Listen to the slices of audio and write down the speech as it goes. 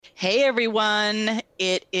Hey everyone,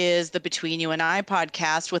 it is the Between You and I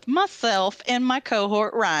podcast with myself and my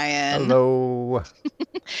cohort Ryan. Hello.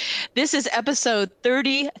 This is episode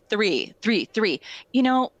 33. 33.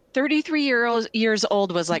 33 years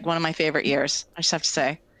old was like one of my favorite years. I just have to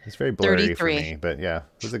say. It's very blurry for 33. me, but yeah,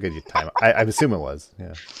 it was a good time. I assume it was.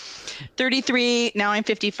 Yeah. 33. Now I'm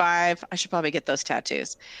 55. I should probably get those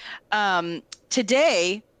tattoos.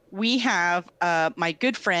 Today we have my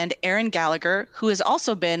good friend Erin Gallagher, who has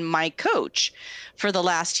also been my coach for the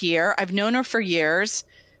last year. I've known her for years.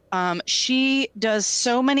 She does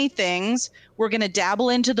so many things. We're going to dabble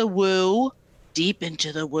into the woo, deep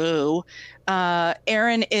into the woo.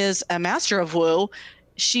 Erin is a master of woo.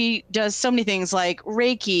 She does so many things like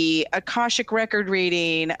Reiki, Akashic record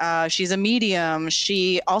reading. She's a medium.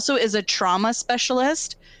 She also is a trauma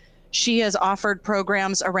specialist. She has offered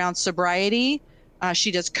programs around sobriety.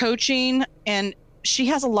 She does coaching, and she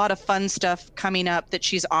has a lot of fun stuff coming up that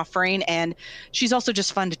she's offering, and she's also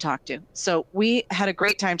just fun to talk to. So we had a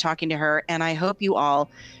great time talking to her, and I hope you all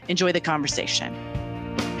enjoy the conversation.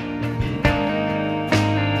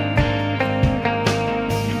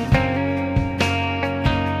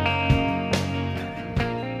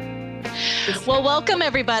 Well, welcome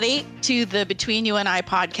everybody to the Between You and I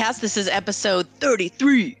podcast. This is episode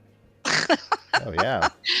 33. Oh yeah.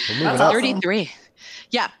 We're moving That's up. 33.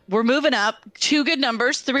 Yeah, we're moving up. Two good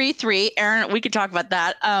numbers, 3. Erin, we could talk about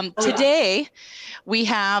that. Today, we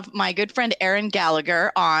have my good friend Erin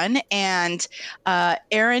Gallagher on, and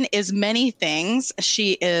Erin is many things.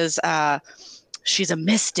 She's a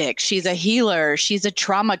mystic. She's a healer. She's a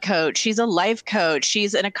trauma coach. She's a life coach.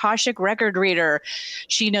 She's an Akashic record reader.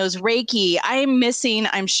 She knows Reiki. I'm missing,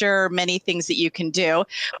 I'm sure, many things that you can do,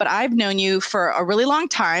 but I've known you for a really long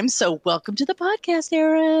time. So welcome to the podcast,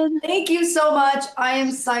 Erin. Thank you so much. I am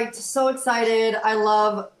psyched, so excited. I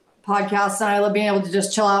love podcasts and I love being able to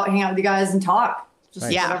just chill out, hang out with you guys and talk. Just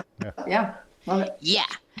Nice. yeah, love it. Yeah.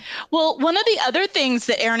 Well, one of the other things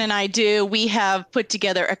that Erin and I do, we have put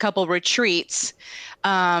together a couple retreats.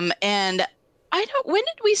 And when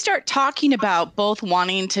did we start talking about both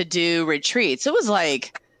wanting to do retreats? It was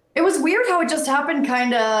weird how it just happened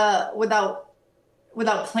kind of without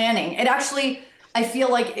planning. It actually, I feel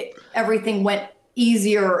like everything went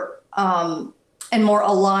easier and more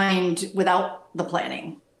aligned without the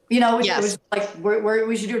planning. It was like,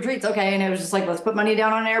 we should do retreats. Okay. And it was just like, let's put money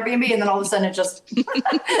down on Airbnb. And then all of a sudden it just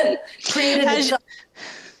created itself.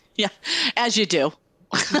 Yeah, as you do.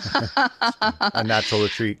 A natural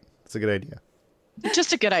retreat. It's a good idea.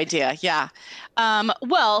 Just a good idea. Yeah.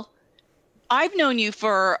 Well, I've known you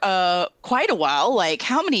for quite a while. Like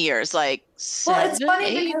how many years? Like 7, Well, it's funny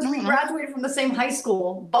 8? because we graduated from the same high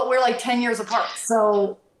school, but we're like 10 years apart.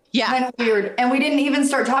 So yeah, kind of weird. And we didn't even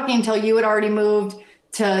start talking until you had already moved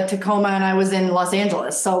to Tacoma and I was in Los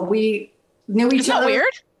Angeles. So we knew each Isn't other. that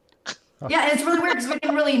weird? Yeah, and it's really weird because we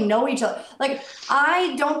didn't really know each other. Like,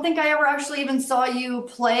 I don't think I ever actually even saw you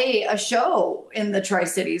play a show in the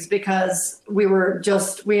Tri-Cities because we were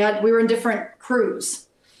in different crews.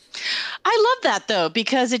 I love that though,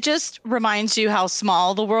 because it just reminds you how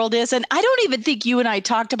small the world is. And I don't even think you and I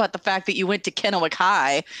talked about the fact that you went to Kennewick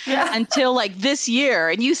High until like this year.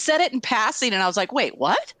 And you said it in passing and I was like, wait,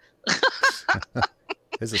 what?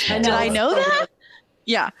 It's a small Did I world. know that?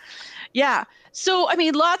 Yeah. Yeah. So, I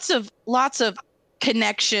mean, lots of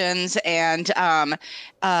connections and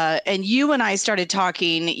you and I started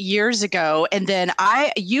talking years ago. And then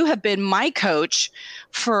you have been my coach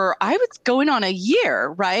for, I was going on a year,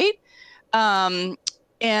 right?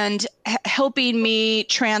 And helping me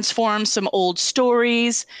transform some old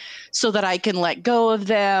stories so that I can let go of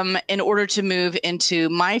them in order to move into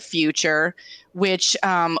my future, which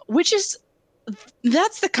is,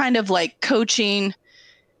 that's the kind of like coaching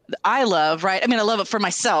I love, right? I mean, I love it for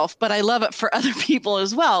myself, but I love it for other people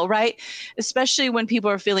as well, right? Especially when people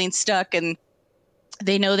are feeling stuck and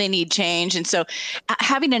they know they need change. And so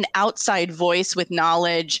having an outside voice with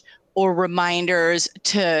knowledge or reminders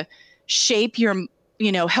to shape your,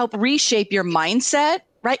 help reshape your mindset,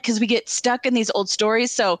 right? Because we get stuck in these old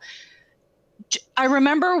stories. So I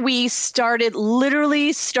remember we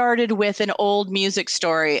literally started with an old music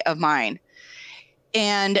story of mine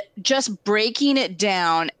and just breaking it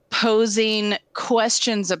down, posing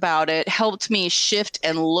questions about it helped me shift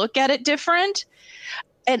and look at it different.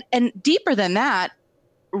 And deeper than that,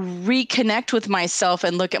 reconnect with myself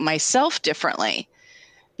and look at myself differently.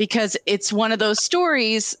 Because it's one of those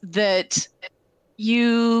stories that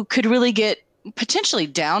you could really get potentially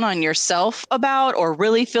down on yourself about or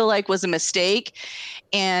really feel like was a mistake.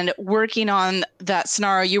 And working on that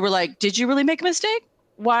scenario, you were like, did you really make a mistake?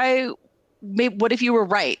 Why what if you were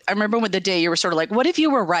right? I remember when the day you were sort of like, what if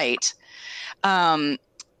you were right? And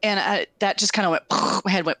that just kind of went,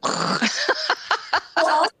 my head went.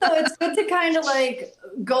 Well, also, it's good to kind of like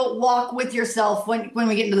go walk with yourself when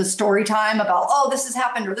we get into the story time about, oh, this has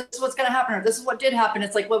happened, or this is what's going to happen, or this is what did happen.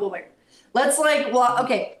 It's like, wait. Let's like, well,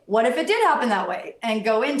 okay, what if it did happen that way? And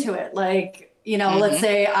go into it. Like, let's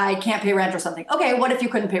say I can't pay rent or something. Okay, what if you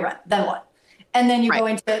couldn't pay rent? Then what? And then you go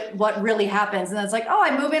into what really happens. And then it's like, oh,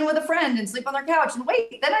 I move in with a friend and sleep on their couch. And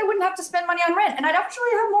wait, then I wouldn't have to spend money on rent. And I'd actually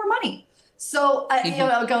have more money. So,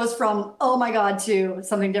 it goes from, oh my God, to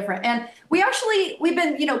something different. And we've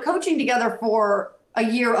been, coaching together for a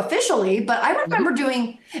year officially, but I remember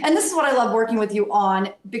doing, and this is what I love working with you on,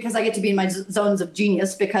 because I get to be in my zones of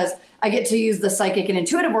genius, because I get to use the psychic and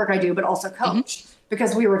intuitive work I do, but also coach,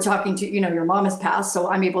 because we were talking to, your mom has passed. So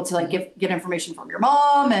I'm able to like get information from your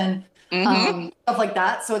mom and stuff like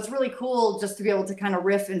that. So it's really cool just to be able to kind of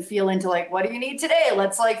riff and feel into like, what do you need today?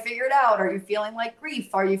 Let's like figure it out. Are you feeling like grief?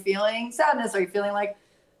 Are you feeling sadness? Are you feeling like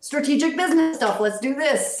strategic business stuff? Let's do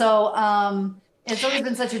this. So it's always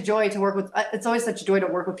been such a joy to work with. It's always such a joy to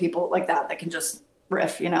work with people like that can just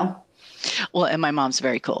riff, Well, and my mom's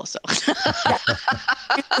very cool. So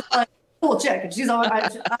cool chick. And she's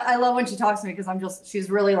always, I love when she talks to me because she's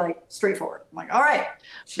really like straightforward. I'm like, all right.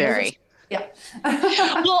 Very. Yeah.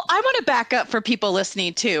 Well, I want to back up for people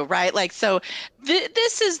listening too, right? Like, so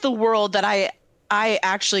this is the world that I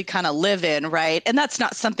actually kind of live in, right? And that's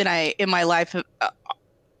not something in my life,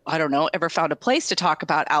 I don't know, ever found a place to talk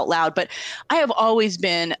about out loud, but I have always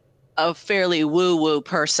been a fairly woo-woo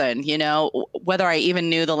person, whether I even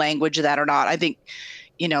knew the language of that or not. I think,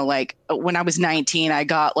 like when I was 19, I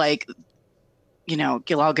got like,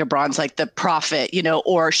 Gilal Gibran's like The Prophet,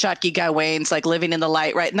 or Shotki Gawain's like Living in the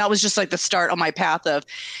Light, right? And that was just like the start on my path of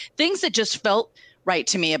things that just felt right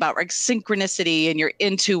to me about like synchronicity and your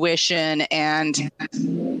intuition and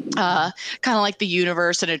kind of like the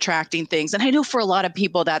universe and attracting things. And I know for a lot of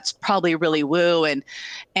people that's probably really woo,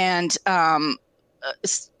 and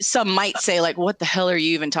some might say like, what the hell are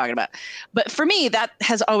you even talking about? But for me, that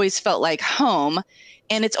has always felt like home.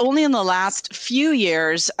 And it's only in the last few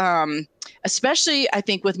years, especially I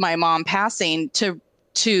think with my mom passing,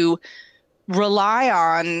 to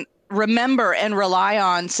remember and rely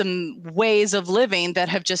on some ways of living that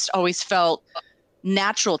have just always felt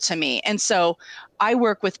natural to me. And so I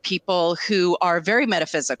work with people who are very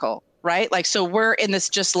metaphysical, right? Like, so we're in this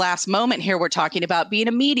just last moment here. We're talking about being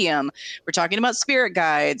a medium. We're talking about spirit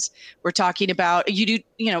guides. We're talking about,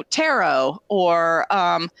 tarot or,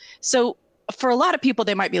 so for a lot of people,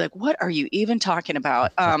 they might be like, what are you even talking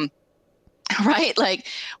about? Right? Like,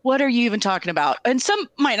 what are you even talking about? And some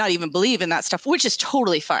might not even believe in that stuff, which is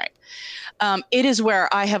totally fine. It is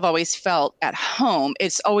where I have always felt at home.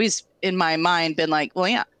 It's always in my mind been like, well,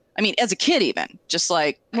 yeah. I mean, as a kid, even just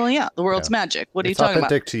like, well, yeah, the world's magic. What are you talking about? It's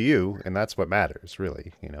authentic to you, and that's what matters,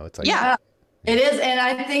 really. It's like, yeah, it is. And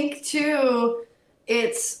I think too,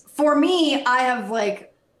 it's for me, I have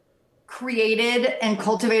like created and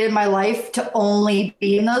cultivated my life to only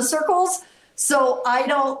be in those circles. So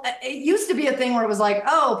it used to be a thing where it was like,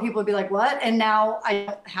 oh, people would be like, what? And now I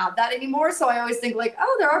don't have that anymore. So I always think like,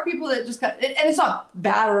 oh, there are people that just and it's not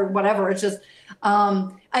bad or whatever. It's just,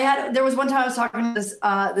 there was one time I was talking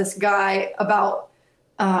to this guy about,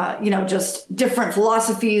 just different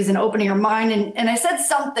philosophies and opening your mind. And I said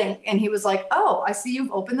something and he was like, oh, I see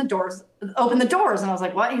you've opened the doors. And I was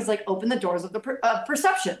like, what? He's like, open the doors of the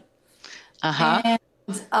perception. Uh-huh.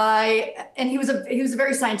 And he was a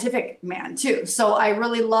very scientific man too. So I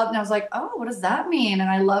really loved, and I was like, oh, what does that mean? And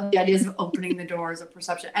I love the ideas of opening the doors of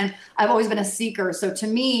perception. And I've always been a seeker. So to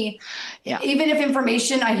me, even if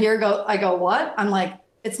information I hear I go, what? I'm like,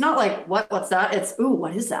 it's not like, what's that? It's, ooh,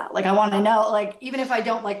 what is that? Like, I want to know, like, even if I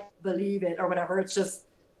don't like believe it or whatever, it's just,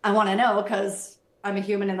 I want to know because I'm a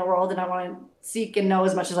human in the world and I want to seek and know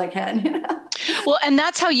as much as I can. Well, and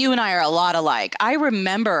that's how you and I are a lot alike. I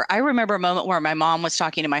remember a moment where my mom was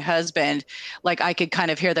talking to my husband, like I could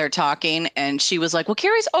kind of hear their talking, and she was like, well,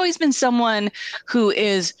 Carrie's always been someone who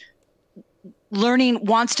is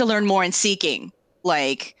wants to learn more and seeking,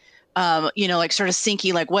 like, like sort of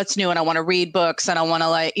sinking, like what's new. And I want to read books and I want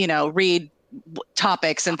to read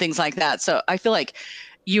topics and things like that. So I feel like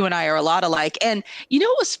you and I are a lot alike. And it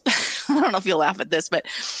was, I don't know if you'll laugh at this, but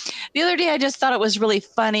the other day I just thought it was really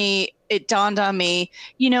funny. It dawned on me,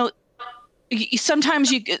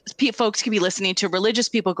 sometimes folks can be listening to religious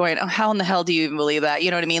people going, oh, how in the hell do you even believe that?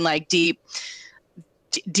 You know what I mean? Like deep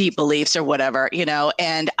beliefs or whatever,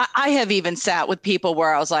 and I have even sat with people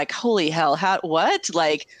where I was like, holy hell, what?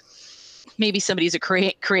 Like, maybe somebody's a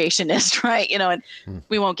creationist, right? And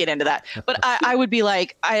we won't get into that. But I would be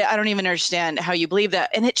like, I don't even understand how you believe that.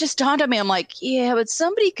 And it just dawned on me. I'm like, yeah, but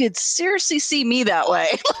somebody could seriously see me that way.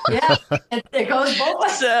 Yeah, it goes both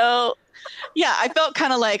ways. So, yeah, I felt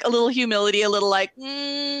kind of like a little humility, a little like,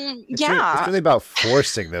 It's yeah. really about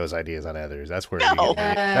forcing those ideas on others. That's where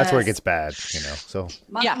that's where it gets bad, So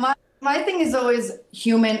My thing is always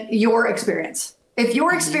your experience. If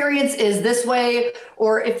your experience is this way,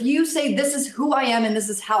 or if you say this is who I am and this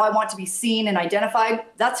is how I want to be seen and identified,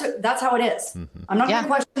 that's how it is. I'm not going to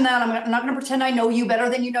question that. I'm not going to pretend I know you better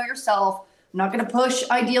than you know yourself. I'm not going to push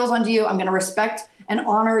ideals onto you. I'm going to respect and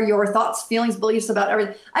honor your thoughts, feelings, beliefs about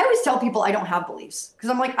everything. I always tell people I don't have beliefs because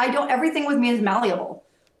I'm like, everything with me is malleable.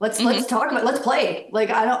 Let's talk about, let's play. Like,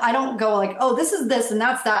 I don't go like, oh, this is this and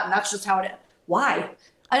that's that. And that's just how it is. Why?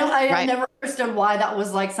 I never understood why that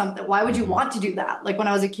was like something. Why would you want to do that? Like when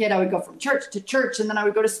I was a kid, I would go from church to church, and then I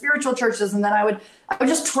would go to spiritual churches, and then I would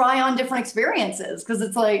just try on different experiences because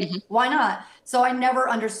it's like, why not? So I never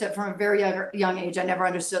understood from a very young age. I never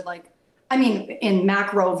understood in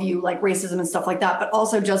macro view, like racism and stuff like that, but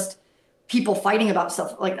also just people fighting about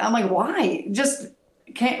stuff. Like, I'm like, why? Just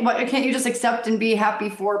can't you just accept and be happy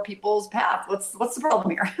for people's path? What's the problem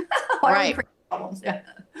here? Why are we creating problems?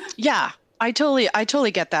 Yeah. I totally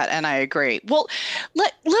get that, and I agree. Well,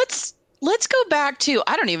 let's go back to,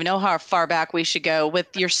 I don't even know how far back we should go with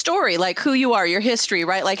your story, like who you are, your history,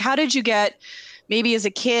 right? Like how did you get maybe as a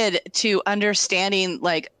kid to understanding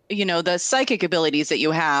like, the psychic abilities that you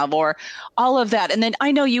have or all of that? And then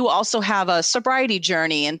I know you also have a sobriety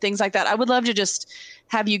journey and things like that. I would love to just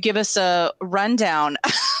have you give us a rundown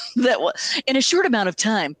in a short amount of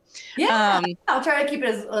time. Yeah, I'll try to keep it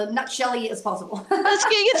as nutshell-y as possible. let's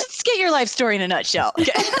get your life story in a nutshell.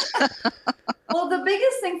 Okay. Well, the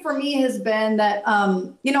biggest thing for me has been that,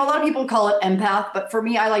 a lot of people call it empath, but for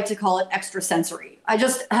me, I like to call it extrasensory. I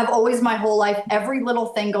just have always my whole life, every little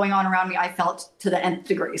thing going on around me, I felt to the nth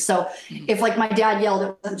degree. So if like my dad yelled,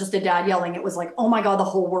 it wasn't just a dad yelling. It was like, oh my God, the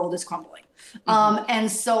whole world is crumbling. And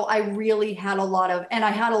so I really had a lot of,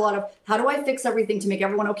 how do I fix everything to make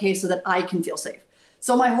everyone okay so that I can feel safe?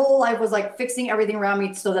 So my whole life was like fixing everything around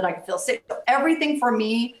me so that I could feel safe. So everything for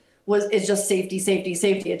me is just safety, safety,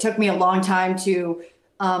 safety. It took me a long time to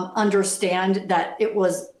understand that it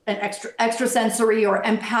was an extrasensory or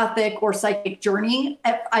empathic or psychic journey.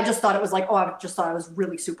 I just thought it was like, I just thought I was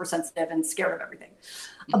really super sensitive and scared of everything.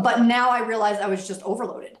 But now I realized I was just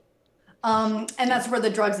overloaded. And that's where the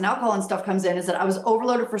drugs and alcohol and stuff comes in, is that I was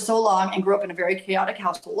overloaded for so long and grew up in a very chaotic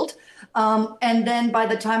household. And then by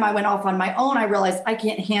the time I went off on my own, I realized I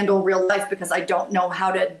can't handle real life because I don't know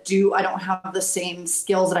how to I don't have the same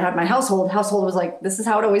skills that I had in my household. Household was like, this is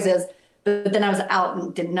how it always is. But then I was out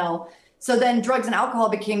and didn't know. So then drugs and alcohol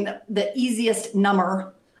became the easiest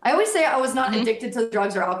number. I always say I was not addicted to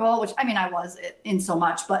drugs or alcohol, which I was in so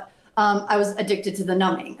much, but I was addicted to the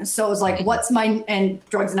numbing. So it was like, and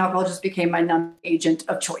drugs and alcohol just became my numbing agent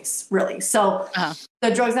of choice, really. So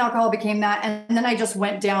the drugs and alcohol became that. And then I just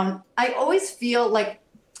went down. I always feel like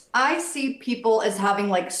I see people as having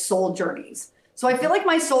like soul journeys. So I feel like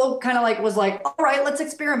my soul kind of like was like, all right, let's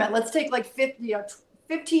experiment. Let's take like 15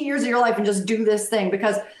 years of your life and just do this thing,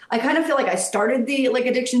 because I kind of feel like I started the like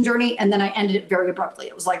addiction journey and then I ended it very abruptly.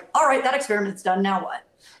 It was like, all right, that experiment's done. Now what?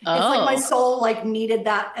 It's like my soul like needed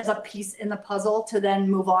that as a piece in the puzzle to then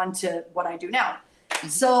move on to what I do now.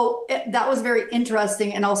 So that was very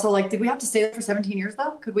interesting. And also like, did we have to stay there for 17 years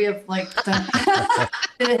though? Could we have like,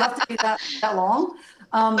 did it have to be that long?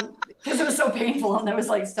 Because it was so painful and there was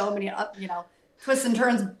like so many twists and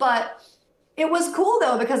turns, but it was cool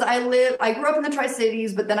though, because I grew up in the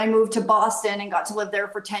Tri-Cities, but then I moved to Boston and got to live there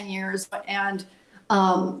for 10 years. And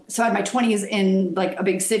so I had my 20s in like a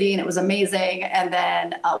big city and it was amazing. And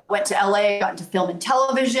then went to LA, got into film and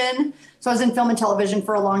television. So I was in film and television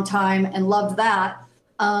for a long time and loved that.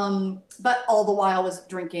 But all the while was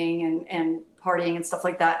drinking and partying and stuff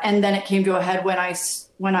like that. And then it came to a head when I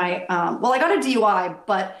got a DUI,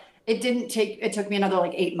 but it took me another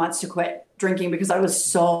like 8 months to quit drinking because I was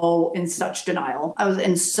so in such denial. I was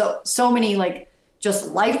in so many like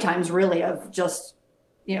just lifetimes really of just,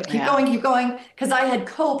 keep going. Because I had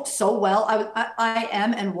coped so well. I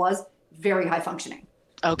am and was very high functioning.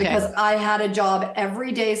 Okay. Because I had a job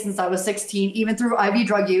every day since I was 16, even through IV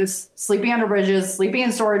drug use, sleeping under bridges, sleeping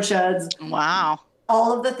in storage sheds. Wow.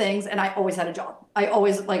 All of the things. And I always had a job. I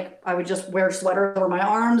always I would just wear sweaters over my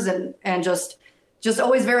arms and just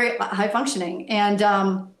always very high functioning.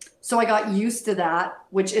 And so I got used to that,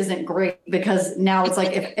 which isn't great because now it's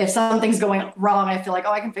like if something's going wrong, I feel like,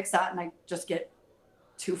 I can fix that. And I just get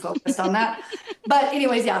too focused on that. But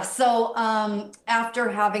anyways, yeah. So after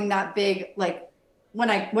having that big, like when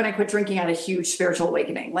I quit drinking, I had a huge spiritual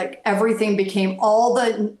awakening. Like everything became all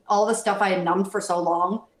the stuff I had numbed for so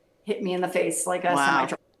long hit me in the face like a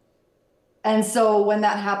semi. And so when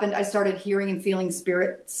that happened, I started hearing and feeling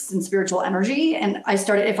spirits and spiritual energy. And I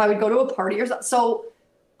started, if I would go to a party or something. So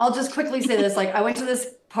I'll just quickly say this. Like I went to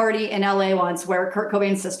this party in LA once where Kurt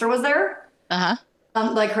Cobain's sister was there.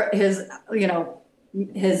 Like his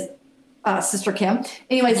sister Kim.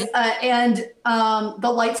 Anyways, and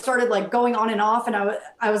the lights started like going on and off. And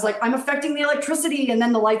I was like, I'm affecting the electricity. And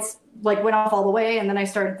then the lights like went off all the way. And then I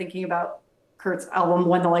started thinking about Kurt's album,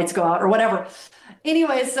 When the Lights Go Out or whatever.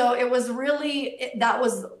 Anyway, so it was really,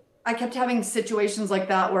 I kept having situations like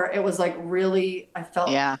that where it was like really, I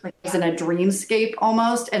felt like I was in a dreamscape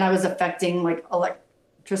almost, and I was affecting like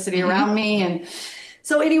electricity around me. And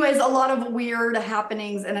so anyways, a lot of weird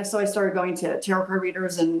happenings. And so I started going to tarot card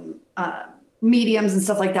readers and mediums and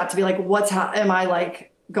stuff like that to be like, am I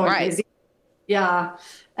like going crazy? Yeah.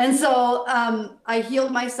 And so I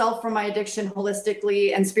healed myself from my addiction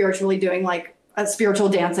holistically and spiritually, doing like spiritual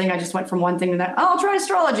dancing. I just went from one thing to that. Oh, I'll try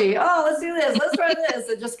astrology. Oh, let's do this. Let's try this.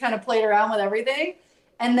 It just kind of played around with everything.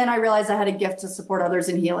 And then I realized I had a gift to support others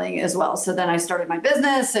in healing as well. So then I started my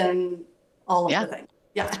business and all of the things.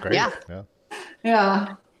 Yeah. That's great.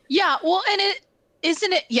 Yeah. Well, and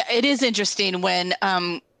it is interesting when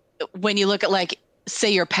you look at like,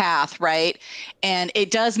 say your path, right? And it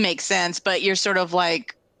does make sense, but you're sort of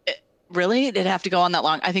like, really? Did it have to go on that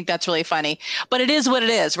long? I think that's really funny, but it is what it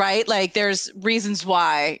is, right? Like there's reasons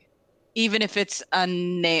why, even if it's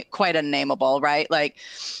quite unnameable, right? Like,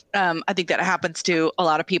 I think that happens to a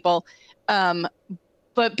lot of people.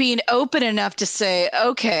 But being open enough to say,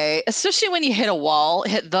 okay, especially when you hit the wall,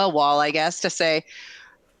 I guess, to say,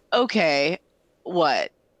 okay,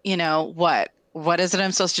 what is it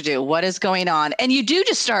I'm supposed to do? What is going on? And you do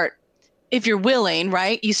just start, if you're willing,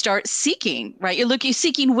 right? You start seeking, right? You're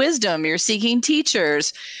seeking wisdom, you're seeking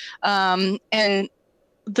teachers. And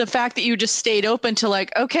the fact that you just stayed open to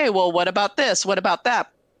like, okay, well, what about this? What about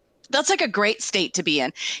that? That's like a great state to be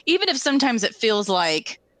in. Even if sometimes it feels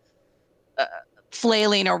like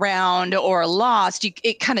flailing around or lost,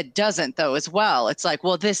 it kind of doesn't though as well. It's like,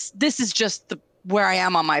 well, this is just where I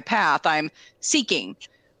am on my path. I'm seeking.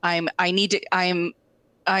 I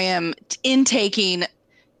am intaking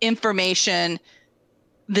information.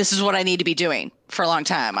 This is what I need to be doing for a long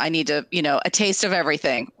time. I need to, a taste of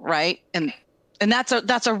everything. Right. And that's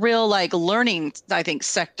a real like learning, I think,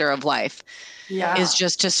 sector of life is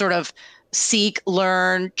just to sort of seek,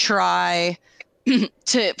 learn, try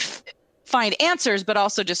to find answers, but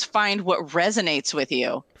also just find what resonates with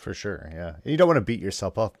you. For sure. Yeah. And you don't want to beat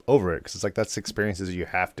yourself up over it, because it's like that's experiences you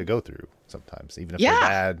have to go through sometimes. Even if they're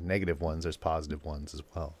bad, negative ones, there's positive ones as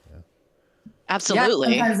well. Yeah.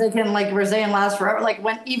 Absolutely. Yeah, sometimes they can like resonate and last forever. Like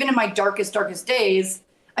even in my darkest days,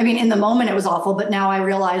 I mean, in the moment it was awful, but now I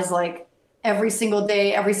realize like every single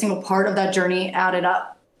day, every single part of that journey added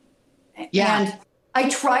up. Yeah. And I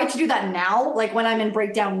try to do that now, like when I'm in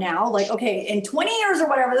breakdown now, like, okay, in 20 years or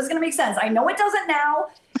whatever, this is going to make sense. I know it doesn't now.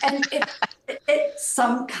 And it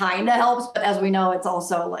some kind of helps. But as we know, it's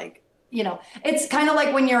also like, it's kind of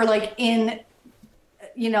like when you're like in,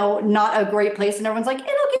 not a great place and everyone's like,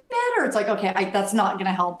 it'll get better. It's like, okay, that's not going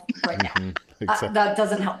to help right now. That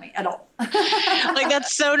doesn't help me at all. Like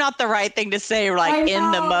that's so not the right thing to say, like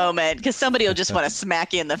in the moment, because somebody will just want to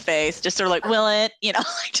smack you in the face, just sort of like, will it,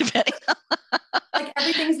 like depending. Like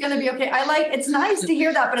everything's going to be okay. It's nice to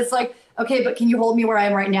hear that, but it's like, okay, but can you hold me where I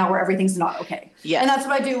am right now where everything's not okay? Yeah. And that's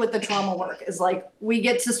what I do with the trauma work is like, we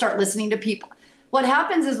get to start listening to people. What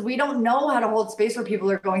happens is we don't know how to hold space where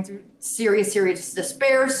people are going through serious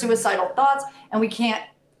despair, suicidal thoughts, and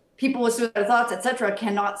people with suicidal thoughts, etc.,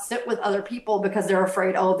 cannot sit with other people because they're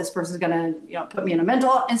afraid, oh, this person's going to, put me in a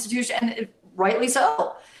mental institution, and rightly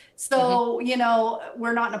so. So,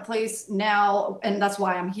 we're not in a place now, and that's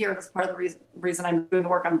why I'm here. That's part of the reason I'm doing the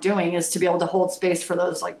work I'm doing is to be able to hold space for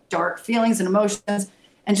those like dark feelings and emotions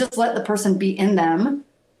and just let the person be in them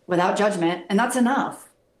without judgment. And that's enough.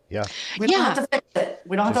 Yeah. We don't have to fix it.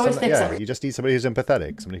 We don't have to always fix it. You just need somebody who's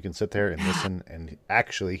empathetic, somebody who can sit there and listen and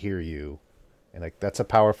actually hear you. And like, that's a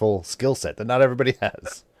powerful skill set that not everybody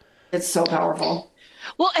has. It's so powerful.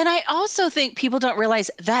 Well, and I also think people don't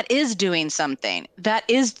realize that is doing something. That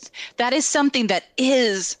is something that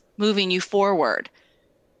is moving you forward.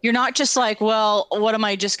 You're not just like, well, what am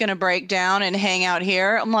I just going to break down and hang out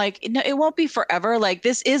here? I'm like, no, it won't be forever. Like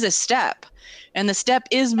this is a step, and the step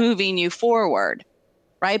is moving you forward.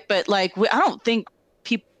 Right. But like, I don't think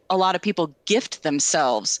a lot of people gift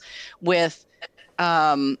themselves with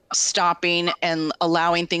stopping and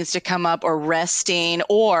allowing things to come up, or resting,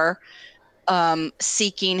 or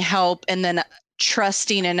seeking help, and then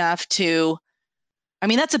trusting enough to, I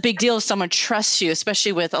mean, that's a big deal if someone trusts you,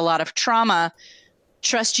 especially with a lot of trauma,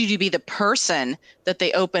 trust you to be the person that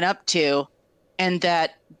they open up to and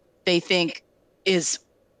that they think is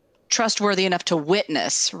trustworthy enough to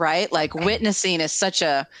witness, right? Like witnessing is such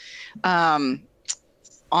a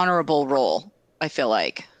honorable role, I feel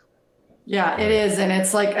like. Yeah, it is. And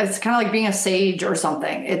it's like, it's kind of like being a sage or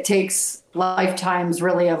something. It takes lifetimes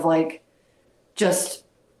really of like just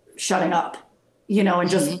shutting up, you know, and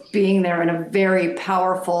just being there in a very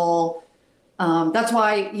powerful, that's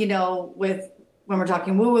why, you know, when we're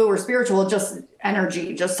talking woo woo or spiritual, just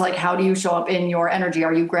energy, just like, how do you show up in your energy?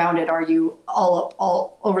 Are you grounded? Are you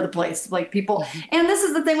all over the place? Like people, and this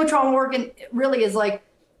is the thing with trauma work, and it really is like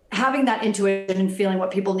having that intuition and feeling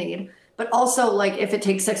what people need. But also, like, if it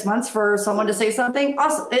takes 6 months for someone to say something,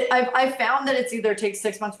 awesome. I've found that it's either takes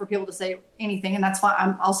 6 months for people to say anything, and that's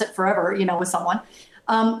fine. I'll sit forever, you know, with someone.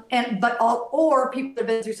 Or people that have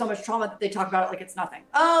been through so much trauma that they talk about it like it's nothing.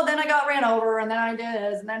 Oh, then I got ran over, and then I did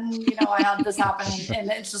this, and then, you know, I had this happen,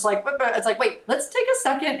 and it's just like, it's like, wait, let's take a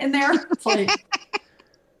second in there, like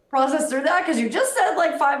process through that, because you just said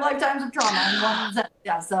like 5 lifetimes of trauma in one sentence.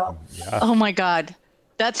 Yeah. So. Yeah. Oh my God.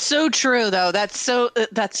 That's so true, though. That's so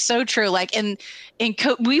true. Like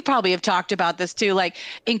we probably have talked about this too. Like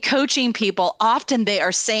in coaching people, often they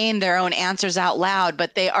are saying their own answers out loud,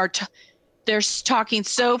 but they are they're talking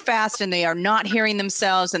so fast and they are not hearing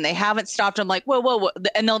themselves, and they haven't stopped them. Like, whoa,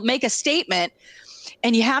 and they'll make a statement,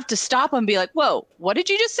 and you have to stop them and be like, whoa, what did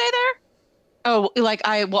you just say there? Oh, like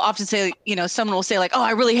I will often say, you know, someone will say like, oh,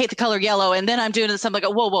 I really hate the color yellow, and then I'm doing this. I'm like,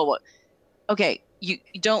 whoa. Okay, you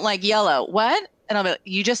don't like yellow. What? And I'll be like,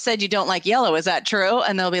 you just said you don't like yellow. Is that true?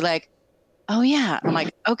 And they'll be like, oh yeah. I'm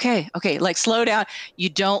like, okay. Like slow down. You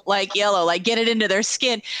don't like yellow, like get it into their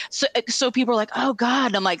skin. So people are like, oh God.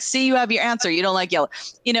 And I'm like, see, you have your answer. You don't like yellow.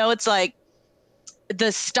 You know, it's like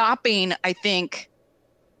the stopping, I think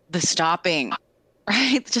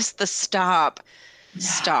right? Just the stop,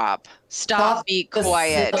 be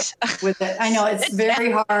quiet with it. I know it's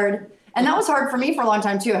very hard. And that was hard for me for a long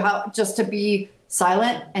time too, how just to be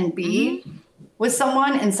silent and be with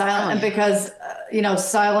someone in silence, and because, you know,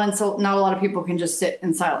 silence, not a lot of people can just sit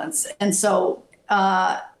in silence. And so,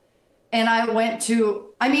 and I went to,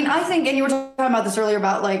 I mean, I think, and you were talking about this earlier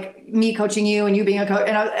about like me coaching you and you being a coach.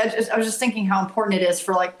 And I was just thinking how important it is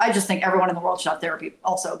for like, I just think everyone in the world should have therapy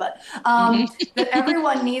also, but that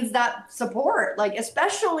everyone needs that support. Like,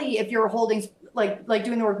 especially if you're holding, like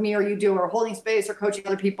doing the work me or you do, or holding space or coaching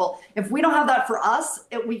other people. If we don't have that for us,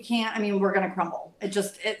 we can't, I mean, we're going to crumble.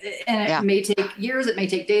 It may take years, it may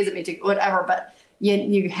take days, it may take whatever, but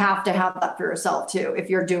you have to have that for yourself too, if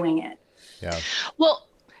you're doing it. Yeah. Well,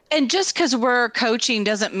 and just because we're coaching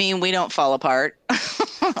doesn't mean we don't fall apart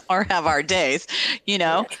or have our days, you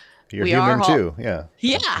know. You're human too. Yeah.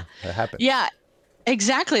 Yeah. That happens. Yeah,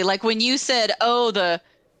 exactly. Like when you said,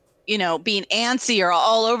 you know, being antsy or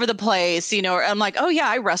all over the place, you know, I'm like, oh yeah,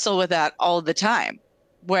 I wrestle with that all the time,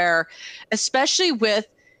 where especially with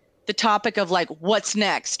the topic of like, what's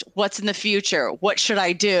next, what's in the future, what should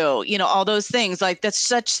I do? You know, all those things, like that's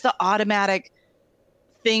such the automatic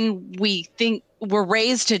thing we think we're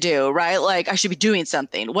raised to do, right? Like I should be doing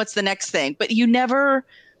something. What's the next thing? But you never,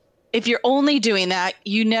 if you're only doing that,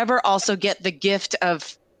 you never also get the gift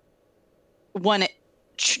of one,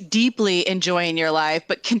 deeply enjoying your life,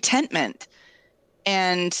 but contentment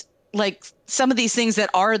and like some of these things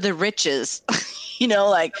that are the riches, you know,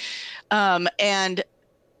 like, and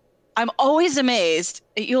I'm always amazed,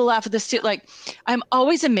 you'll laugh at this too. Like, I'm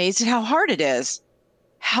always amazed at how hard it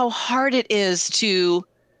is to,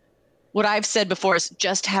 what I've said before is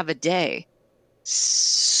just have a day.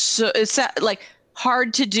 So it's like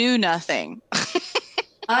hard to do nothing.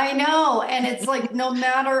 I know. And it's like, no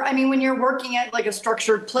matter, I mean, when you're working at like a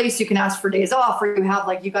structured place, you can ask for days off, or you have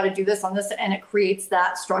like, you got to do this on this, and it creates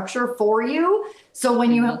that structure for you. So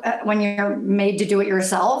when when you're made to do it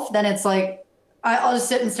yourself, then it's like, I'll just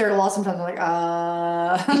sit and stare at a wall sometimes. I'm like,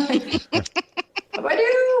 what do I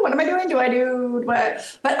do? What am I doing? Do I do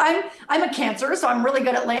what? But I'm a Cancer, so I'm really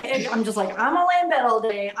good at laying. I'm just like, I'm gonna lay in bed all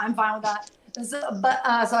day. I'm fine with that.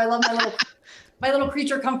 So I love my little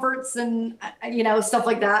creature comforts and, you know, stuff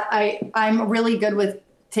like that. I'm really good with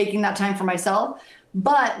taking that time for myself.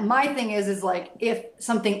 But my thing is like, if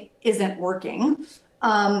something isn't working,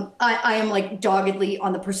 I am like doggedly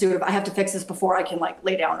on the pursuit of, I have to fix this before I can like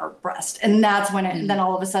lay down or rest. And that's when then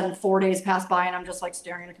all of a sudden 4 days pass by and I'm just like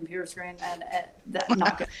staring at a computer screen, and that's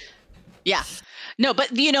not good. Yeah, no,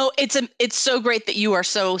 but you know, it's so great that you are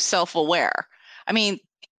so self-aware. I mean,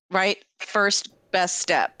 right? First best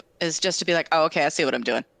step is just to be like, oh, okay, I see what I'm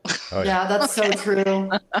doing. Oh, yeah, that's so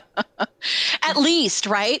true. At least,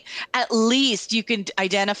 right? At least you can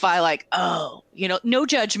identify like, oh, no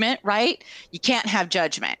judgment, right? You can't have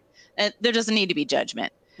judgment. And there doesn't need to be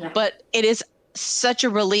judgment. Yeah. But it is such a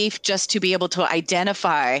relief just to be able to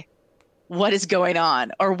identify what is going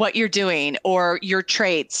on or what you're doing or your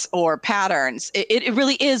traits or patterns. It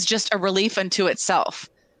really is just a relief unto itself.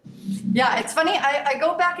 Yeah, it's funny. I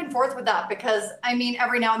go back and forth with that because I mean,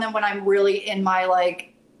 every now and then when I'm really in my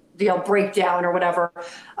breakdown or whatever,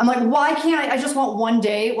 I'm like, why can't I just want one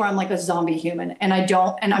day where I'm like a zombie human and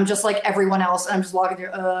I'm just like everyone else. And I'm just walking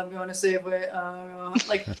through, I'm going to save it.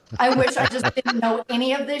 Like, I wish I just didn't know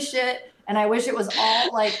any of this shit. And I wish it was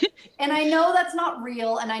all like, and I know that's not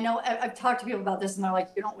real. And I know I've talked to people about this and they're like,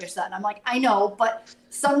 you don't wish that. And I'm like, I know, but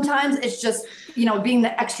sometimes it's just, being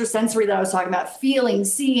the extrasensory that I was talking about, feeling,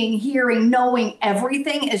 seeing, hearing, knowing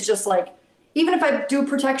everything is just like, even if I do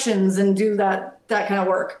protections and do that kind of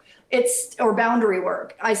work, or boundary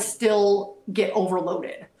work, I still get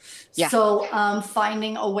overloaded. Yeah. So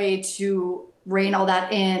finding a way to rein all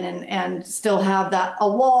that in and still have a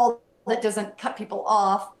wall that doesn't cut people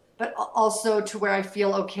off, but also to where I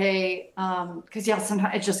feel okay. Because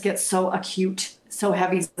sometimes it just gets so acute, so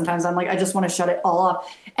heavy. Sometimes I'm like, I just want to shut it all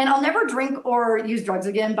off. And I'll never drink or use drugs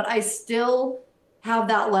again, but I still have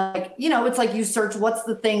that it's like you search what's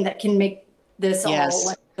the thing that can make this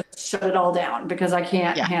all shut it all down because I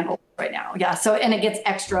can't handle it right now. Yeah. So, and it gets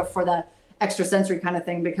extra for the extrasensory kind of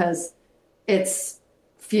thing because it's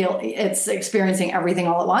experiencing everything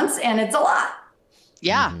all at once and it's a lot.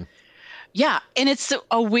 Yeah. Mm-hmm. Yeah. And it's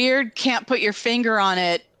a weird, can't put your finger on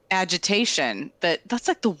it agitation that's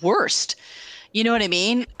like the worst. You know what I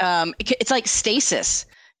mean? It's like stasis.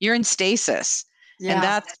 You're in stasis. Yeah. And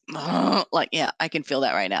that's I can feel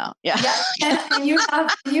that right now. Yeah. And you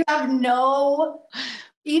have no,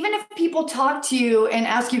 even if people talk to you and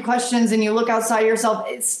ask you questions and you look outside yourself,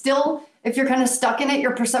 it's still, if you're kind of stuck in it,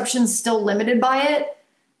 your perception's still limited by it.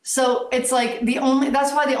 So it's like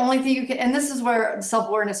that's why the only thing you can, and this is where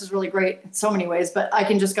self-awareness is really great in so many ways, but I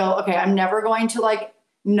can just go, okay, I'm never going to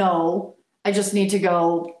no, I just need to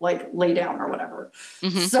go lay down or whatever.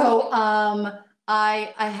 Mm-hmm. So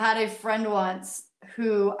I had a friend once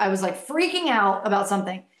who I was freaking out about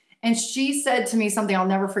something. And she said to me something I'll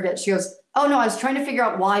never forget. She goes, oh no, I was trying to figure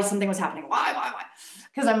out why something was happening. Why?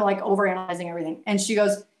 Because I'm overanalyzing everything. And she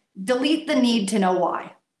goes, delete the need to know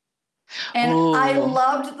why. And ooh. I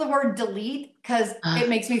loved the word delete because it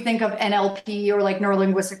makes me think of NLP or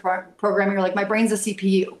neuro-linguistic programming or my brain's a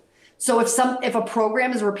CPU. So if a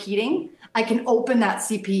program is repeating, I can open that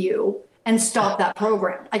CPU and stop that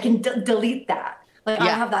program. I can delete that. I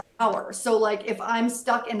have that power. So if I'm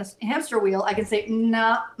stuck in a hamster wheel, I can say,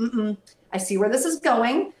 nah, I see where this is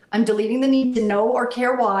going. I'm deleting the need to know or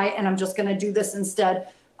care why. And I'm just going to do this instead.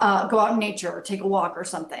 Go out in nature or take a walk or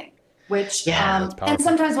something, which, and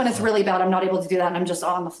sometimes when it's really bad, I'm not able to do that. And I'm just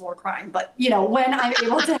on the floor crying. But when I'm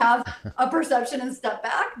able to have a and step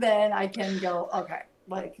back, then I can go, okay,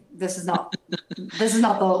 this is not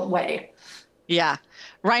the way. Yeah.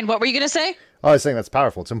 Ryan, what were you going to say? Oh, I was saying that's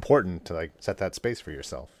powerful. It's important to set that space for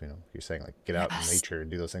yourself. You're saying get out in nature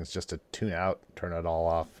and do those things just to tune out, turn it all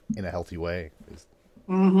off in a healthy way.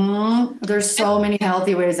 Mm-hmm. There's so many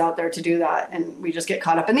healthy ways out there to do that. And we just get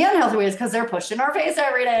caught up in the unhealthy ways because they're pushed in our face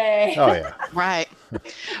every day. Oh, yeah. Right.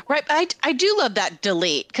 I do love that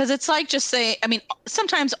delete because it's just say,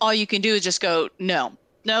 sometimes all you can do is just go, no,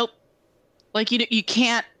 nope. You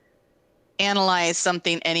can't analyze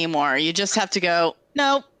something anymore. You just have to go,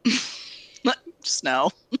 nope. Just no.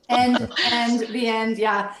 and the end.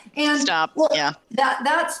 Yeah. And stop. Yeah.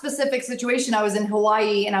 That specific situation, I was in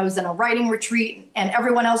Hawaii and I was in a writing retreat and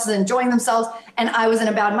everyone else is enjoying themselves. And I was in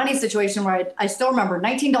a bad money situation where I still remember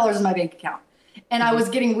 $19 in my bank account. And I was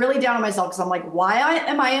getting really down on myself because I'm like, why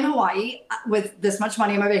am I in Hawaii with this much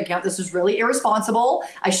money in my bank account? This is really irresponsible.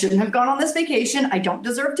 I shouldn't have gone on this vacation. I don't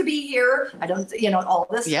deserve to be here. I don't, all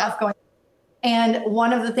this stuff going. And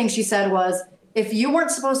one of the things she said was, if you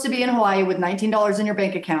weren't supposed to be in Hawaii with $19 in your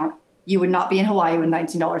bank account, you would not be in Hawaii with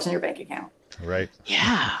 $19 in your bank account. Right.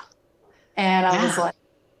 Yeah. And I was like,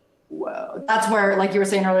 whoa. That's where, you were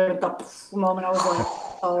saying earlier, the moment I was like,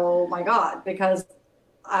 oh my God, because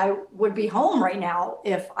I would be home right now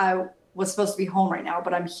if I was supposed to be home right now,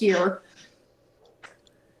 but I'm here.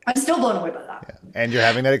 I'm still blown away by that. Yeah. And you're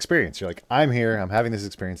having that experience. You're like, I'm here. I'm having this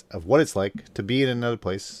experience of what it's like to be in another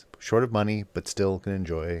place, short of money, but still can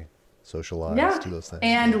enjoy, socialize, do those things.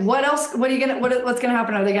 And what else? What's gonna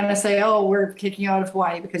happen? Are they gonna say, "Oh, we're kicking you out of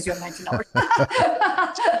Hawaii because you have $19"?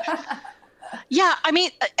 Yeah, I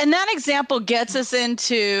mean, and that example gets us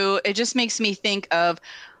into, it just makes me think of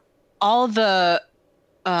all the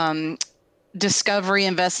um, discovery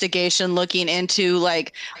investigation looking into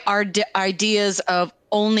like our ideas of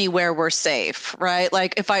only where we're safe, right?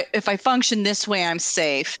 Like if I function this way, I'm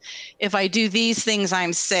safe. If I do these things,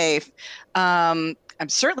 I'm safe. I'm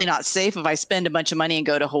certainly not safe if I spend a bunch of money and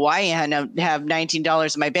go to Hawaii and have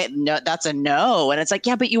 $19 in my bank. No, that's a no. And it's like,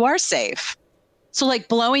 yeah, but you are safe. So like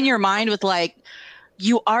blowing your mind with like,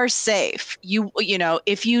 you are safe. You know,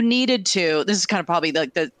 if you needed to, this is kind of probably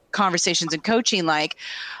like the conversations in coaching, like,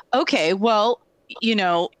 okay, well, you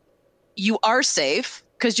know, you are safe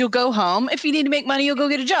because you'll go home. If you need to make money, you'll go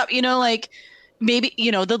get a job, you know, like maybe,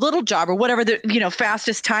 you know, the little job or whatever the, you know,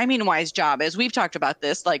 fastest timing wise job is. We've talked about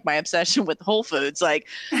this, like my obsession with Whole Foods, like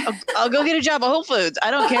I'll go get a job at Whole Foods.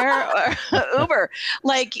 I don't care. Uber.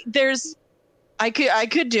 Like I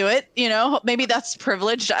could do it, you know, maybe that's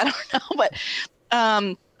privileged. I don't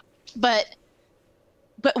know, but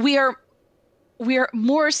we are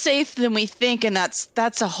more safe than we think, and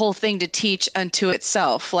that's a whole thing to teach unto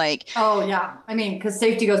itself. Like, oh yeah, I mean, because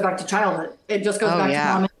safety goes back to childhood. It just goes back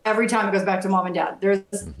to mom. Every time it goes back to mom and dad. There's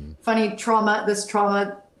this funny trauma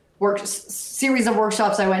series of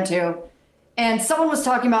workshops I went to, and someone was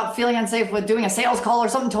talking about feeling unsafe with doing a sales call or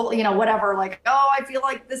something. Totally, you know, whatever. Like, oh, I feel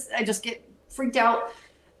like this. I just get freaked out.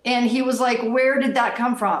 And he was like, "Where did that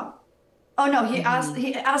come from?" Oh no, he asked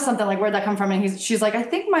something like, "Where'd that come from?" And she's like, "I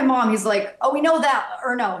think my mom." He's like, "Oh, we know that."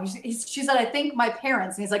 Or no, she said, "I think my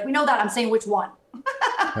parents." And he's like, "We know that." I'm saying which one?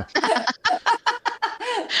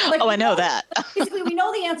 Like, oh, I know that. Basically, we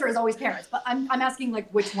know the answer is always parents, but I'm asking like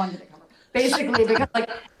which one did it come from? Basically, because like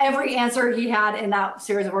every answer he had in that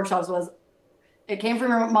series of workshops was, it came from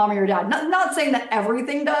your mom or your dad. Not saying that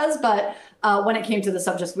everything does, but when it came to the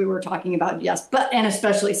subjects we were talking about, yes, and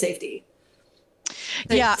especially safety.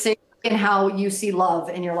 Yeah. Safety in how you see love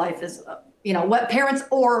in your life is, you know, what parents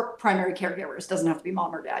or primary caregivers, doesn't have to be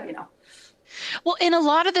mom or dad, you know. Well, in a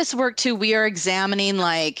lot of this work too, we are examining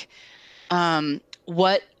like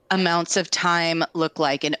what amounts of time look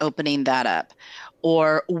like in opening that up,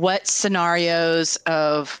 or what scenarios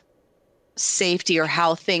of safety or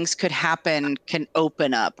how things could happen can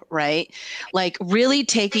open up, right? Like really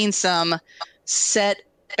taking some set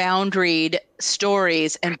boundaried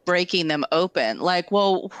stories and breaking them open. Like,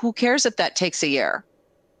 well, who cares if that takes a year?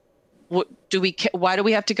 Why do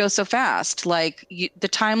we have to go so fast? Like the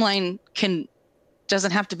timeline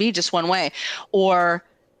doesn't have to be just one way. Or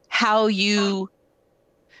how you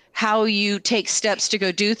take steps to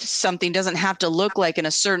go do something doesn't have to look like in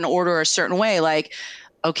a certain order or a certain way. Like,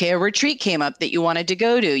 okay, a retreat came up that you wanted to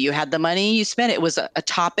go to. You had the money, you spent it. It was a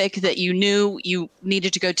topic that you knew you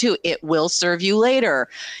needed to go to. It will serve you later.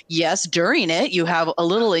 Yes, during it, you have a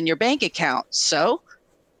little in your bank account. So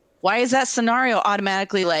why is that scenario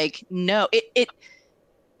automatically like, no? It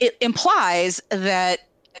implies that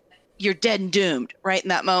you're dead and doomed right in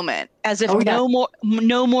that moment, as if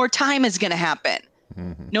no more time is going to happen.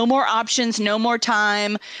 Mm-hmm. No more options, no more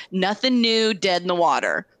time, nothing new, dead in the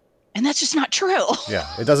water. And that's just not true. Yeah,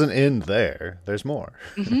 it doesn't end there. There's more.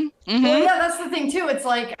 Mm-hmm. Mm-hmm. Well, yeah, that's the thing too. It's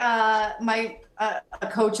like a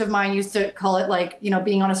coach of mine used to call it like, you know,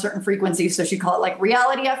 being on a certain frequency. So she'd call it like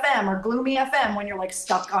reality FM or gloomy FM when you're like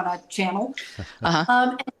stuck on a channel.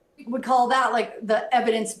 And we would call that like the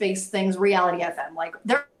evidence-based things, reality FM. Like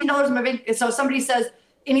there are $19 in my bank. So if somebody says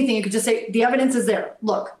anything, you could just say, the evidence is there.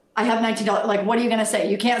 Look, I have $19. Like, what are you going to say?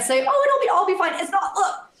 You can't say, oh, I'll be fine. It's not,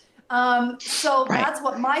 look. So that's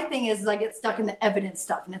what my thing is I get stuck in the evidence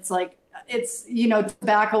stuff. And it's like, it's, you know, to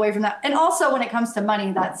back away from that. And also when it comes to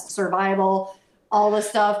money, that's survival, all this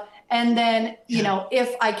stuff. And then, you know,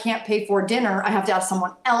 if I can't pay for dinner, I have to ask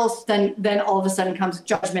someone else. Then all of a sudden comes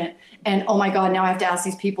judgment. And oh my God, now I have to ask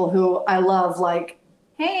these people who I love, like,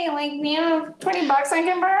 hey, like, you know, $20 I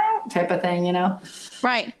can borrow type of thing, you know?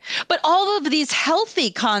 Right. But all of these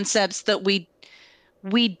healthy concepts that we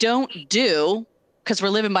don't do, because we're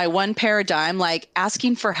living by one paradigm, like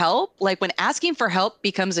asking for help, like when asking for help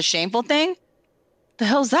becomes a shameful thing, the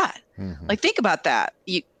hell's that? Mm-hmm. Like, think about that.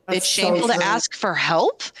 It's shameful to ask for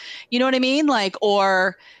help. You know what I mean? Like,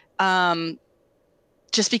 or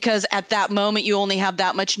just because at that moment you only have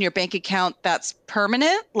that much in your bank account, that's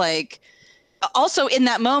permanent. Like, also in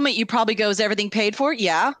that moment, you probably go, is everything paid for?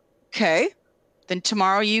 Yeah. Okay. Then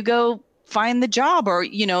tomorrow you go find the job, or,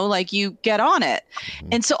 you know, like you get on it. Mm-hmm.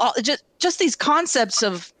 And so just these concepts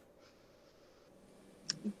of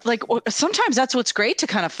like, sometimes that's what's great to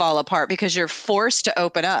kind of fall apart because you're forced to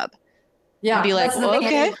open up. Yeah. And be like, well,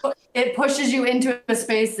 okay. It pushes you into a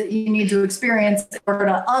space that you need to experience in order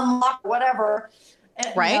to unlock whatever.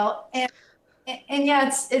 Right. You know, and And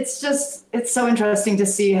yeah, it's so interesting to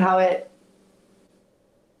see how it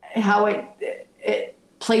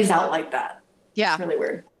plays out like that. Yeah. It's really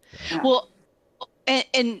weird. Yeah. Well,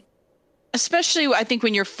 and especially I think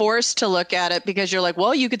when you're forced to look at it because you're like,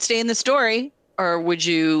 well, you could stay in the story, or would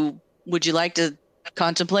you like to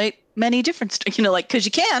contemplate many different, like, because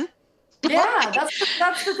you can. Yeah,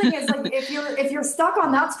 that's the thing is like if you're stuck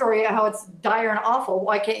on that story, how it's dire and awful,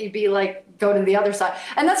 why can't you be like go to the other side?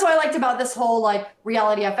 And that's what I liked about this whole like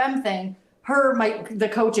reality FM thing. The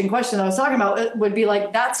coach in question that I was talking about, it would be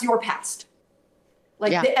like, that's your past.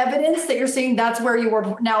 Like the evidence that you're seeing, that's where you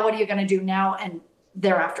were. Now, what are you going to do now and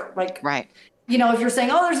thereafter? Like, right. If you're saying,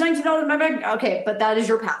 oh, there's 19 in my bag, okay, but that is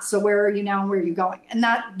your past. So where are you now and where are you going? And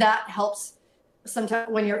that helps sometimes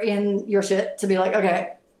when you're in your shit to be like,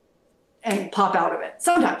 okay, and pop out of it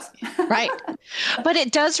sometimes. Right. But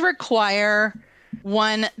it does require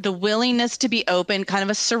the willingness to be open, kind of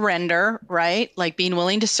a surrender, right? Like being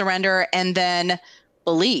willing to surrender and then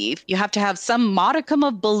believe. You have to have some modicum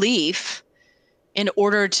of belief in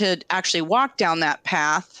order to actually walk down that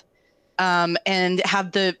path, and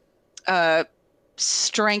have the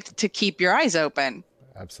strength to keep your eyes open.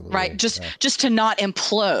 Absolutely. Right. Just to not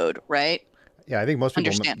implode. Right. Yeah, I think most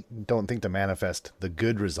people don't think to manifest the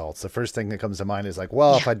good results. The first thing that comes to mind is like,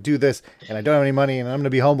 well, if I do this and I don't have any money and I'm going to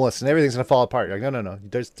be homeless and everything's going to fall apart. You're like, no.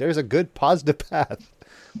 There's a good positive path.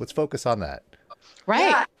 Let's focus on that. Right.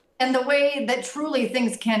 Yeah. And the way that truly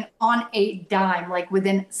things can on a dime, like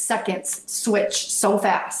within seconds, switch so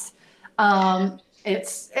fast.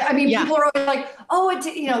 People are always like, oh,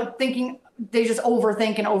 thinking they just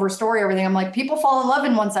overthink and overstory everything. I'm like, people fall in love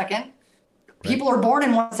in 1 second. People are born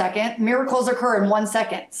in 1 second. Miracles occur in 1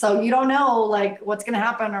 second. So you don't know like what's going to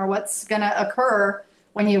happen or what's going to occur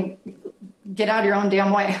when you get out of your own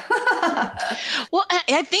damn way. Well,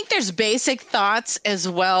 I think there's basic thoughts as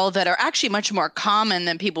well that are actually much more common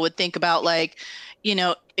than people would think about. Like,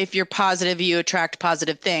 if you're positive, you attract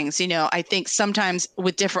positive things. I think sometimes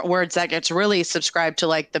with different words that gets really subscribed to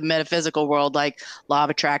like the metaphysical world, like law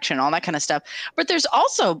of attraction, all that kind of stuff. But there's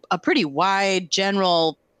also a pretty wide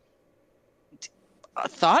general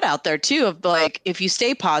thought out there too of like, if you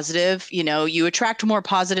stay positive, you attract more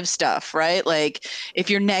positive stuff, right? Like if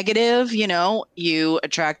you're negative, you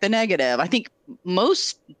attract the negative. I think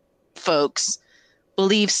most folks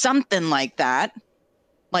believe something like that.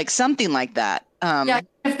 Yeah,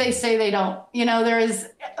 if they say they don't, there is,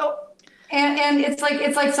 and it's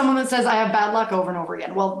like someone that says I have bad luck over and over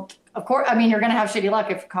again. Well, of course, you're going to have shitty luck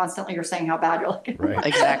if constantly you're saying how bad you're looking. Right.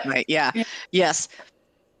 Exactly. Yeah. Yes.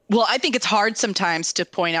 Well, I think it's hard sometimes to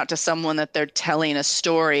point out to someone that they're telling a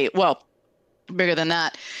story. Well, bigger than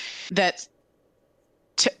that,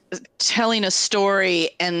 telling a story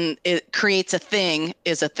and it creates a thing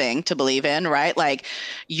is a thing to believe in, right? Like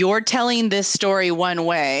you're telling this story one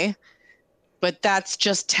way, but that's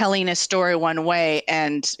just telling a story one way,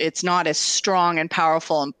 and it's not as strong and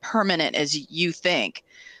powerful and permanent as you think.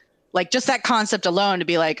 Like just that concept alone to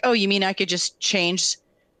be like, oh, you mean I could just change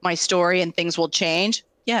my story and things will change?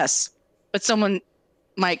 Yes, but someone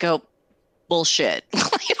might go, bullshit,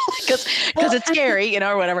 because it's scary,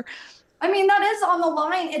 or whatever. That is on the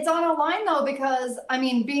line. It's on a line though, because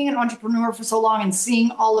being an entrepreneur for so long and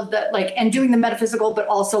seeing all of the and doing the metaphysical, but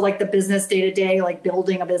also like the business day to day, like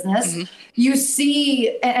building a business, you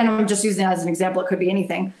see, and I'm just using that as an example. It could be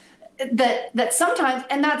anything that sometimes,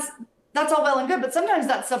 and that's all well and good, but sometimes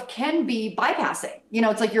that stuff can be bypassing.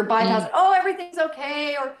 It's like you're bypassing, oh, everything's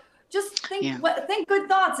okay, or just think good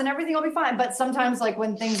thoughts and everything will be fine. But sometimes like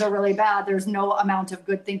when things are really bad, there's no amount of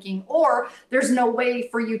good thinking, or there's no way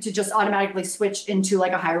for you to just automatically switch into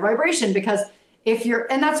like a higher vibration, because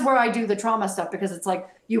and that's where I do the trauma stuff, because it's like,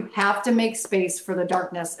 you have to make space for the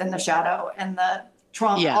darkness and the shadow and the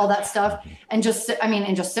trauma, all that stuff. And just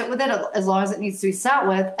sit with it as long as it needs to be sat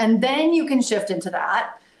with. And then you can shift into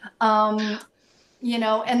that. And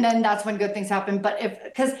then that's when good things happen. But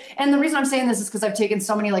and the reason I'm saying this is because I've taken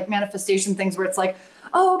so many like manifestation things where it's like,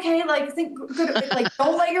 oh, okay, like think good, like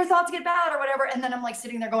don't let your thoughts get bad or whatever. And then I'm like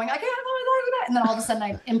sitting there going, I can't have my thoughts get bad. And then all of a sudden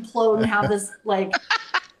I implode and have this like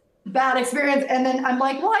bad experience. And then I'm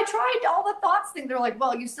like, well, I tried all the thoughts thing. They're like,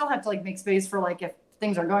 well, you still have to like make space for like if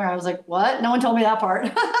things are going. I was like, what? No one told me that part.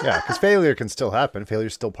 Yeah, because failure can still happen. Failure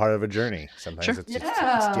is still part of a journey. Sometimes you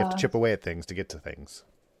have to chip away at things to get to things.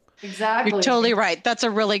 Exactly. You're totally right. That's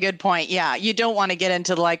a really good point. Yeah. You don't want to get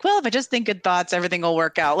into like, well, if I just think good thoughts, everything will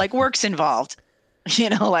work out. Like work's involved.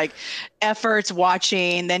 like efforts,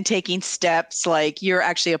 watching, then taking steps, like you're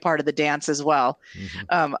actually a part of the dance as well.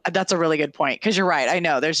 That's a really good point. Cause you're right. I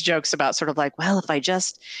know there's jokes about sort of like, well, if I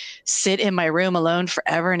just sit in my room alone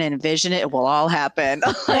forever and envision it, it will all happen.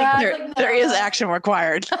 There is action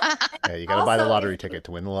required. Yeah, you got to buy the lottery ticket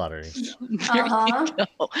to win the lottery.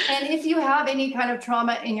 And if you have any kind of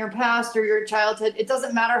trauma in your past or your childhood, it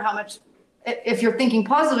doesn't matter how much, if you're thinking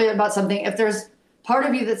positively about something, if there's part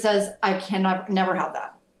of you that says, I cannot never have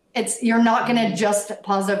that. You're not going to just think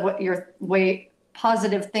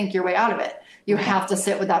your way out of it. You have to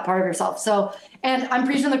sit with that part of yourself. So, and I'm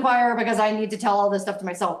preaching to the choir because I need to tell all this stuff to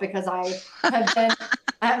myself, because I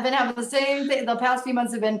have been having the same thing. The past few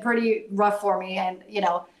months have been pretty rough for me,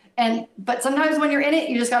 but sometimes when you're in it,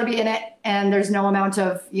 you just got to be in it, and there's no amount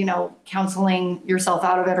of, counseling yourself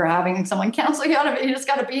out of it or having someone counsel you out of it. You just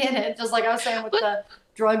got to be in it. Just like I was saying with the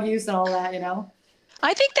drug use and all that,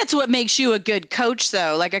 I think that's what makes you a good coach,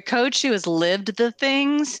 though. Like a coach who has lived the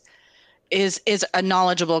things is a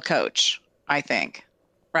knowledgeable coach, I think.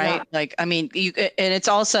 Right. Yeah. Like, I mean, and it's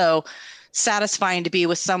also satisfying to be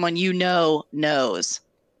with someone, knows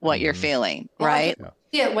what you're feeling. Right. Yeah.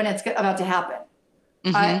 See it when it's about to happen.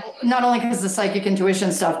 Not only because of the psychic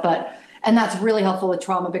intuition stuff, and that's really helpful with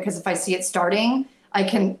trauma, because if I see it starting, I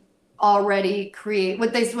can already create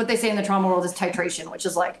what they say in the trauma world is titration, which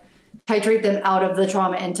is like, titrate them out of the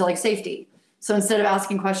trauma into like safety. So instead of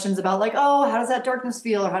asking questions about like, oh, how does that darkness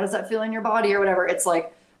feel? Or how does that feel in your body or whatever? It's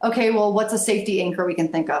like, okay, well, what's a safety anchor we can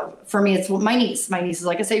think of? For me, it's my niece. My niece is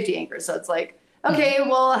like a safety anchor. So it's like, okay,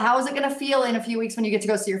 well, how is it going to feel in a few weeks when you get to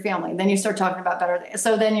go see your family? Then you start talking about better things.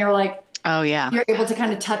 So then you're like, oh yeah, you're able to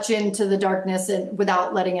kind of touch into the darkness and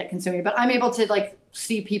without letting it consume you. But I'm able to like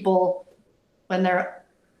see people when they're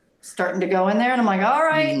starting to go in there, and I'm like, all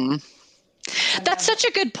right. That's such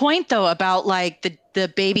a good point, though, about like the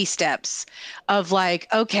baby steps of like,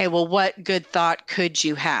 okay, well, what good thought could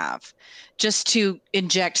you have just to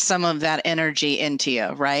inject some of that energy into you,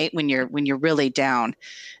 right? When you're really down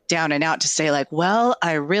and out, to say like, well,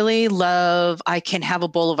 I can have a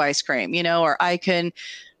bowl of ice cream, or I can,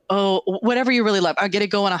 whatever you really love. I get to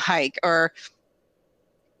go on a hike,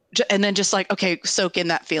 and then just like, okay, soak in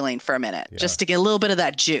that feeling for a minute, just to get a little bit of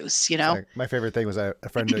that juice, Like, my favorite thing was a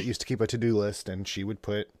friend that used to keep a to-do list, and she would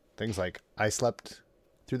put things like, I slept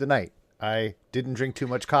through the night. I didn't drink too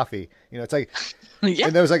much coffee. It's like,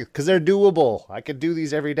 and I was like, because they're doable. I could do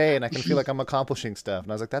these every day, and I can feel like I'm accomplishing stuff.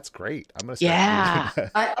 And I was like, that's great. I'm going to start doing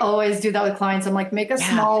that. I always do that with clients. I'm like, make a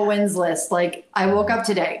small wins list. Like, I woke up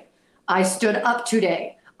today. I stood up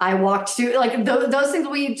today. I walked to, like, those things.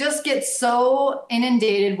 We just get so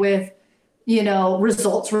inundated with,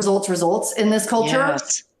 results in this culture,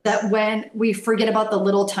 that when we forget about the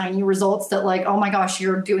little tiny results, that like, oh my gosh,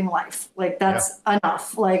 you're doing life. Like, that's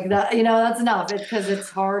enough. Like that, that's enough. It's because it's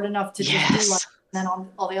hard enough to just do life. And then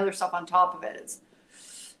all the other stuff on top of it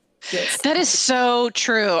that is so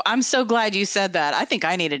true. I'm so glad you said that. I think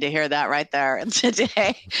I needed to hear that right there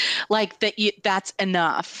today. Like that's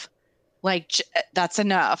enough. Like, that's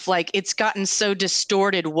enough. Like, it's gotten so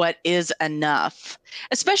distorted what is enough,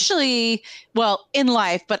 especially, well, in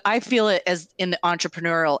life, but I feel it as in the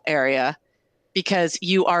entrepreneurial area, because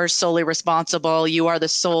you are solely responsible. You are the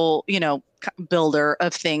sole, builder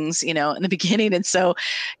of things, in the beginning. And so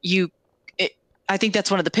I think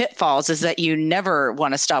that's one of the pitfalls, is that you never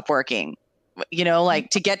want to stop working,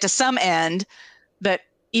 like to get to some end that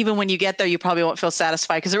even when you get there, you probably won't feel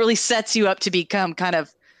satisfied, because it really sets you up to become kind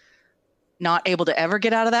of not able to ever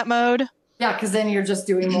get out of that mode. Yeah, because then you're just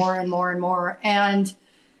doing more and more and more. And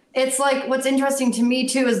it's like, what's interesting to me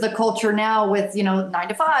too is the culture now with 9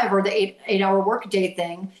 to 5 or the 8-hour work day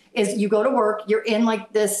thing, is you go to work, you're in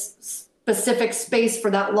like this specific space for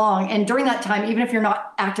that long, and during that time, even if you're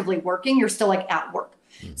not actively working, you're still like at work.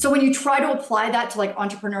 So when you try to apply that to like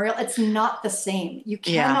entrepreneurial, it's not the same. You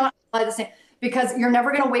cannot apply the same, because you're never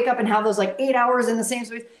going to wake up and have those like 8 hours in the same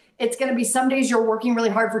space. It's going to be some days you're working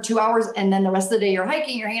really hard for 2 hours, and then the rest of the day you're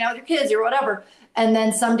hiking, you're hanging out with your kids or whatever. And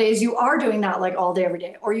then some days you are doing that like all day, every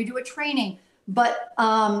day, or you do a training. But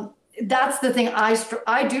that's the thing.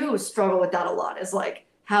 I do struggle with that a lot, is like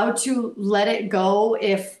how to let it go.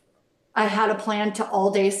 If I had a plan to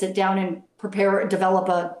all day sit down and develop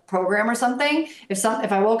a program or something, if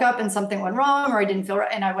I woke up and something went wrong, or I didn't feel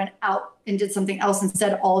right, and I went out and did something else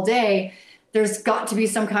instead all day, there's got to be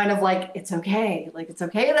some kind of like, it's okay. Like, it's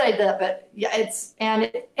okay that I did that, but yeah,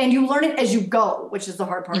 and you learn it as you go, which is the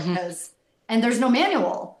hard part, and there's no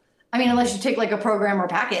manual. I mean, unless you take like a program or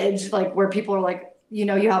package, like where people are like, you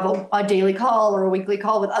have a daily call or a weekly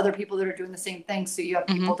call with other people that are doing the same thing. So you have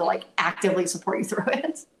people to like actively support you through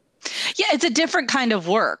it. Yeah. It's a different kind of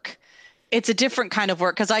work. it's a different kind of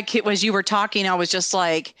work. Cause as you were talking, I was just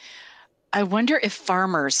like, I wonder if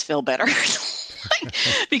farmers feel better.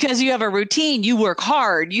 Because you have a routine, you work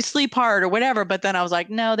hard, you sleep hard or whatever. But then I was like,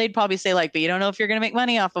 no, they'd probably say like, but you don't know if you're going to make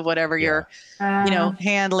money off of whatever you're,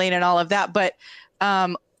 handling and all of that. But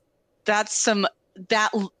that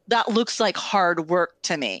looks like hard work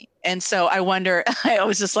to me. And so I wonder, I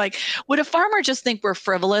was just like, would a farmer just think we're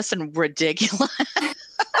frivolous and ridiculous?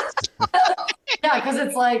 Yeah, because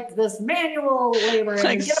it's like this manual labor. Like,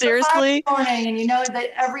 and seriously? Morning, and you know that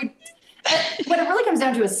what it really comes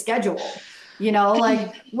down to is schedule. You know,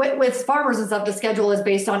 like with farmers and stuff, the schedule is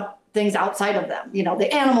based on things outside of them, you know,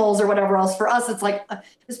 the animals or whatever else. For us, it's like,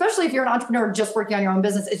 especially if you're an entrepreneur just working on your own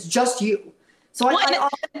business, it's just you. So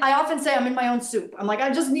I often say I'm in my own soup. I'm like, I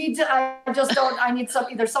need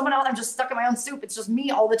either someone else. I'm just stuck in my own soup. It's just me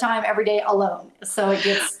all the time, every day alone. So it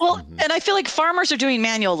gets. Well, and I feel like farmers are doing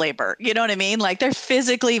manual labor. You know what I mean? Like they're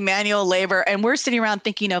physically manual labor, and we're sitting around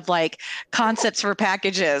thinking of like concepts for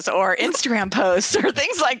packages or Instagram posts or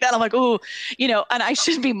things like that. I'm like, ooh, you know, and I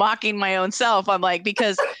shouldn't be mocking my own self. I'm like,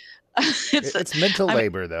 because it's mental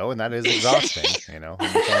labor though, and that is exhausting, you know.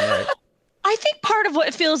 Right. I think part of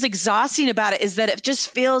what feels exhausting about it is that it just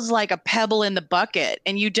feels like a pebble in the bucket,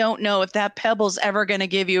 and you don't know if that pebble's ever going to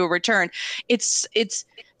give you a return. It's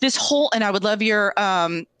this whole, and I would love your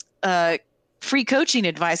free coaching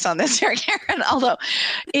advice on this here, Karen, although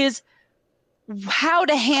is how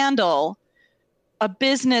to handle a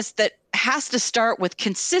business that has to start with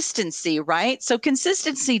consistency, right? So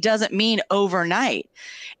consistency doesn't mean overnight.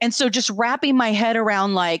 And so just wrapping my head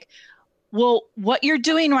around like, well, what you're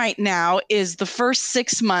doing right now is the first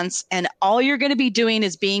 6 months, and all you're going to be doing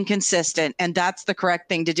is being consistent, and that's the correct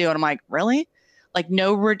thing to do. And I'm like, really? Like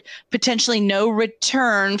potentially no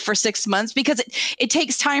return for 6 months, because it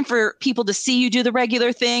takes time for people to see you do the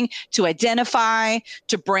regular thing, to identify,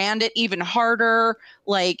 to brand it even harder,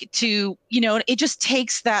 like to, you know, it just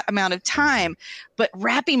takes that amount of time. But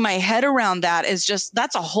wrapping my head around that is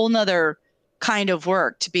that's a whole nother kind of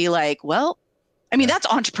work to be like, well, I mean, that's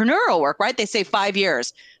entrepreneurial work, right? They say 5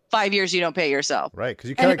 years. 5 years, you don't pay yourself. Right, because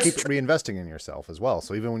you kind of keep reinvesting in yourself as well.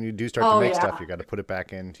 So even when you do start to make stuff, you got to put it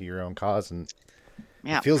back into your own cause. And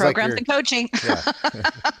it feels programs like and coaching. Yeah.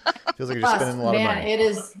 Feels like you're just spending a lot of money. It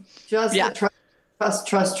is just a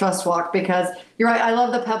trust walk, because you're right. I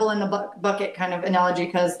love the pebble in the bucket kind of analogy,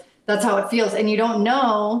 because that's how it feels. And you don't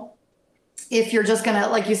know if you're just going to,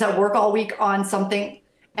 like you said, work all week on something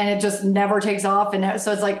and it just never takes off. And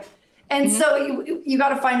so it's like, and so you got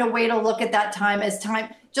to find a way to look at that time as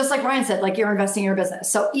time, just like Ryan said, like you're investing in your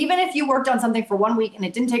business. So even if you worked on something for 1 week and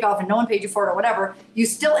it didn't take off and no one paid you for it or whatever, you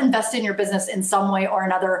still invest in your business in some way or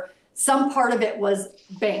another. Some part of it was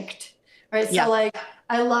banked, right? Yeah. So like,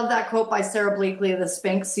 I love that quote by Sarah Blakely, the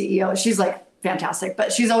Spanx CEO. She's like fantastic,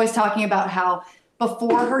 but she's always talking about how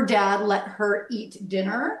before her dad let her eat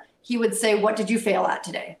dinner, he would say, "What did you fail at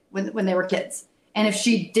today?" when they were kids. And if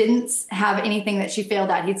she didn't have anything that she failed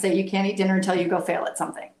at, he'd say, "You can't eat dinner until you go fail at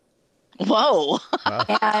something." Whoa.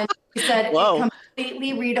 And he said, It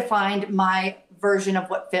completely redefined my version of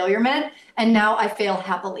what failure meant. And now I fail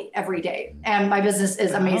happily every day. And my business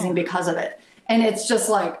is amazing because of it. And it's just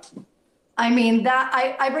like, I mean, that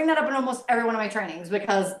I bring that up in almost every one of my trainings,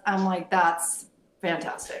 because I'm like, that's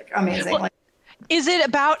fantastic. Amazing. Well, is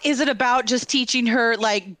it about just teaching her,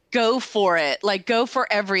 like, go for it, like go for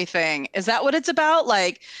everything? Is that what it's about?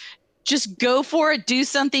 Like, just go for it, do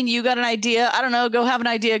something. You got an idea. I don't know. Go have an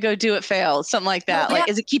idea, go do it, fail. Something like that. Well, like,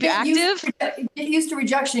 is it keep you active? Get used to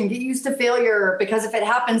rejection, get used to failure, because if it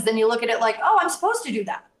happens, then you look at it like, oh, I'm supposed to do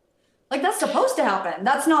that. Like, that's supposed to happen.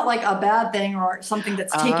 That's not like a bad thing or something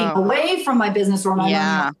that's taking away from my business or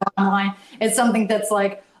my online. It's something that's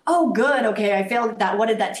like, oh, good. Okay. I failed at that. What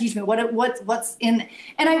did that teach me? What's in?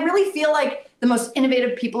 And I really feel like the most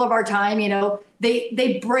innovative people of our time, you know,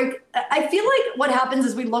 they break. I feel like what happens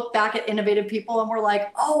is we look back at innovative people and we're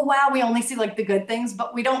like, oh, wow, we only see like the good things,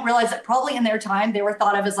 but we don't realize that probably in their time, they were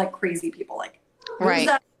thought of as like crazy people. Like, who's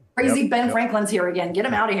that crazy Ben Franklin's here again? Get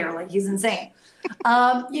him out of here. Like, he's insane.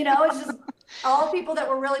 You know, it's just all people that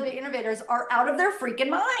were really big innovators are out of their freaking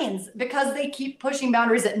minds because they keep pushing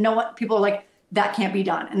boundaries that people are like, that can't be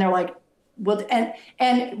done. And they're like, well,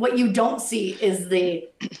 and what you don't see is the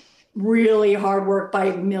really hard work by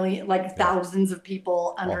thousands of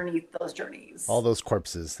people underneath those journeys. All those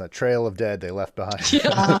corpses, that trail of dead they left behind.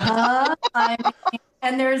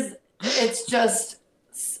 And it's just,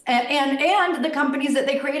 and the companies that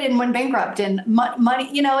they created and went bankrupt and money,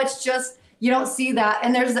 you know, it's just, you don't see that.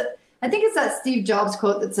 And I think it's that Steve Jobs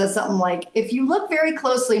quote that says something like, if you look very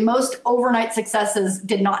closely, most overnight successes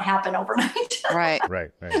did not happen overnight. Right.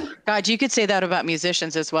 Right. God, you could say that about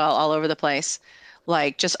musicians as well, all over the place.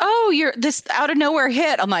 Like just, oh, you're this out of nowhere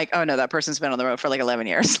hit. I'm like, oh no, that person's been on the road for like 11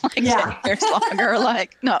 years, like 10 years longer.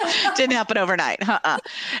 Like, no, didn't happen overnight.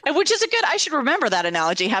 And which is I should remember that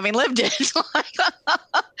analogy having lived it.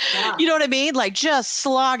 You know what I mean? Like just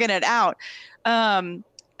slogging it out.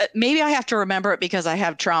 Maybe I have to remember it because I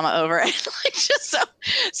have trauma over it. Like just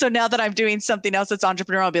so now that I'm doing something else that's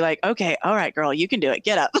entrepreneurial, I'll be like, okay, all right, girl, you can do it.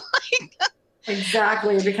 Get up.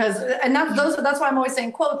 Exactly, that's why I'm always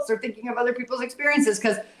saying quotes or thinking of other people's experiences,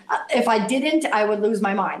 because if I didn't, I would lose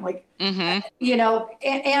my mind. Like, you know,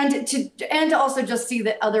 and to also just see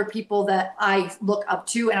that other people that I look up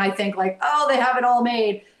to and I think like, oh, they have it all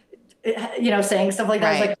made, you know, saying stuff like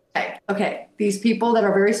that. Right. It's like, okay, these people that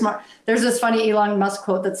are very smart. There's this funny Elon Musk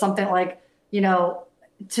quote that's something like, you know,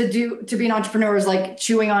 to be an entrepreneur is like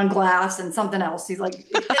chewing on glass and something else. He's like,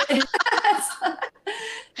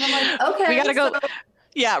 I'm like, okay. We gotta go.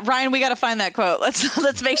 Yeah, Ryan, we gotta find that quote.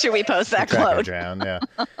 Let's make sure we post that quote. Down, yeah.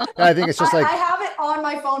 I think it's just like I have it on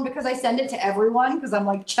my phone because I send it to everyone because I'm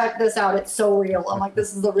like, check this out. It's so real. I'm like,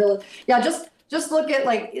 this is the real. Yeah, just look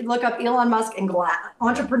up Elon Musk and glass,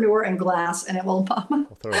 entrepreneur and glass, and it will pop. We'll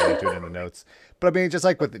throw a link to it in the notes. But I mean, just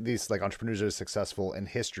like with these like entrepreneurs that are successful in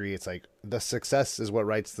history, it's like the success is what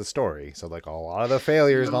writes the story. So like a lot of the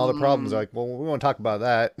failures and all the problems are like, well, we won't talk about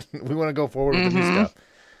that. We want to go forward with the new stuff.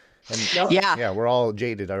 And yeah, we're all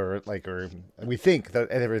jaded or we think that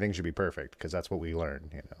everything should be perfect because that's what we learn,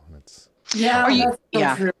 you know. And it's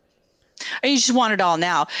true. Or you just want it all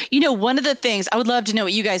now. You know, one of the things I would love to know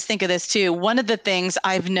what you guys think of this too. One of the things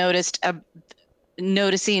I've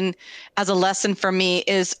noticing as a lesson for me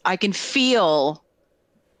is I can feel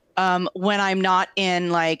when I'm not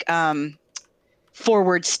in like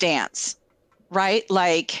forward stance, right?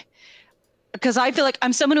 Like, because I feel like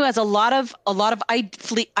I'm someone who has a lot of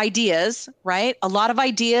ideas, right? A lot of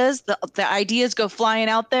ideas. The ideas go flying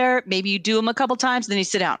out there. Maybe you do them a couple times, then you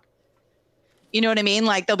sit down. You know what I mean?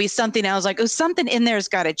 Like there'll be something I was like, oh, something in there's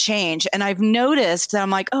got to change. And I've noticed that I'm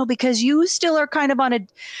like, oh, because you still are kind of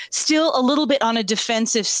still a little bit on a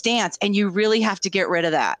defensive stance, and you really have to get rid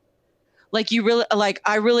of that. Like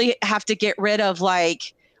I really have to get rid of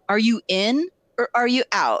like, are you in or are you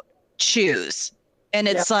out? Choose. And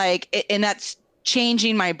it's like, and that's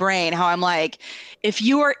changing my brain, how I'm like, if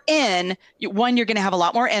you are in, you're going to have a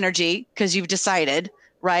lot more energy because you've decided,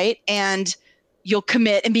 right? And you'll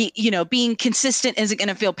commit and being consistent isn't going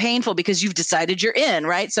to feel painful because you've decided you're in,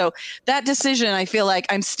 right? So that decision, I feel like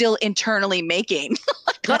I'm still internally making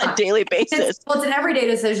on a daily basis. It's an everyday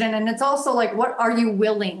decision. And it's also like, what are you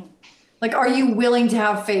willing? Like, are you willing to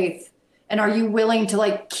have faith? And are you willing to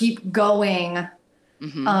like keep going?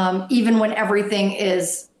 Even when everything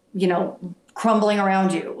is, you know, crumbling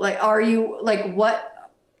around you? Like, are you like, what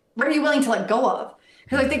are you willing to let go of?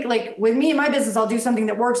 Because I think like with me and my business, I'll do something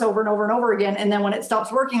that works over and over and over again. And then when it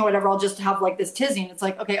stops working or whatever, I'll just have like this tizzy. And it's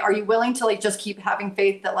like, okay, are you willing to like just keep having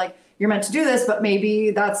faith that like you're meant to do this, but maybe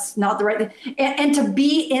that's not the right thing? And to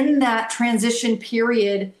be in that transition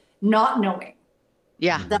period, not knowing.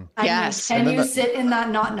 Yeah. Yes. Can you sit in that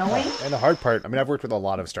not knowing? And the hard part, I mean, I've worked with a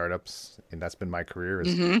lot of startups, and that's been my career,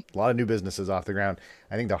 is a lot of new businesses off the ground.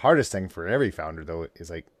 I think the hardest thing for every founder, though, is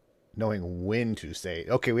like knowing when to say,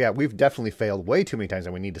 okay, we've definitely failed way too many times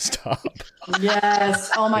and we need to stop. Yes.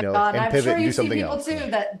 Oh my God. I'm pivot, sure you see people else. too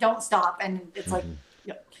that don't stop, and it's like,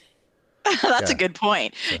 that's a good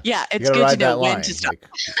point. So yeah, it's good to know when line. to stop.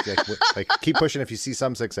 Like keep pushing if you see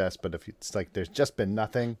some success, but if it's like there's just been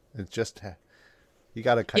nothing, it's just you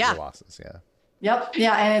got to cut your losses. Yeah. Yep.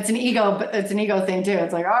 Yeah, and it's an ego thing too.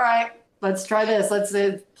 It's like, all right, let's try this. Let's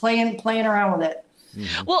playing around with it.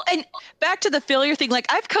 Well, and back to the failure thing. Like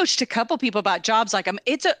I've coached a couple people about jobs. Like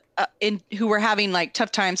who were having like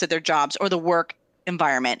tough times at their jobs or the work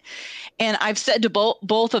environment. And I've said to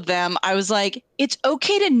both of them, I was like, it's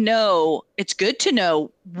okay to know, it's good to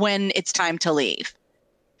know when it's time to leave.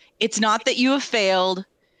 It's not that you have failed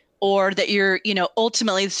or that you're,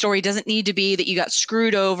 ultimately the story doesn't need to be that you got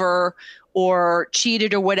screwed over or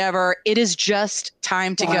cheated or whatever. It is just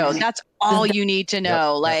time to go. That's all you need to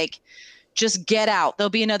know. Just get out. There'll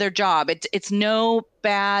be another job. It's no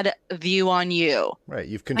bad view on you. Right.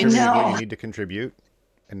 You've contributed what you need to contribute.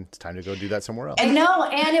 And it's time to go do that somewhere else. And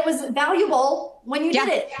it was valuable when you did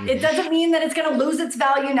it. It doesn't mean that it's going to lose its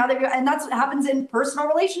value now and that's what happens in personal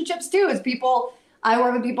relationships too, is I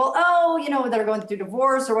work with people, that are going through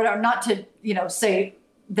divorce or whatever, not to, say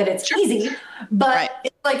that it's easy, but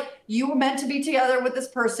it's like you were meant to be together with this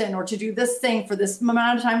person or to do this thing for this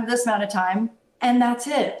amount of time, and that's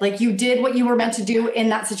it. Like you did what you were meant to do in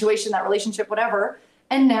that situation, that relationship, whatever.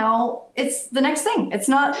 And now it's the next thing. It's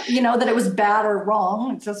not, that it was bad or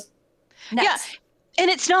wrong. It's just next. Yeah. And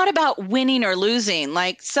it's not about winning or losing.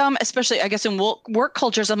 Like some, especially I guess in work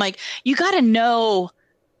cultures, I'm like, you got to know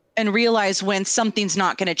and realize when something's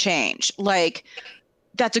not going to change. Like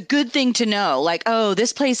that's a good thing to know. Like, oh,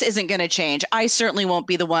 this place isn't going to change. I certainly won't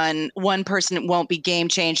be the one person won't be game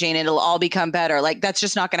changing. It'll all become better. Like that's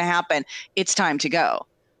just not going to happen. It's time to go.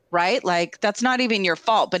 Right. Like that's not even your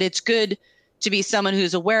fault, but it's good to be someone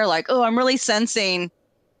who's aware, like, oh, I'm really sensing,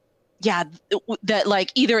 that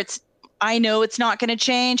like either I know it's not going to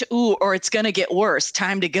change, or it's going to get worse.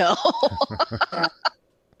 Time to go. Yeah,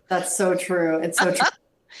 that's so true. It's so true.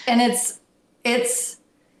 And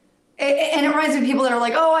and it reminds me of people that are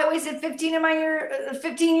like, oh, I wasted 15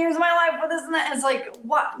 years of my life for this and that. It's like,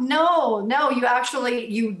 what? No,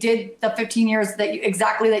 you did the 15 years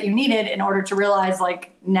that you needed in order to realize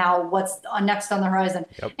like now what's next on the horizon.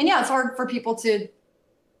 Yep. And it's hard for people to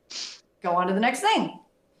go on to the next thing.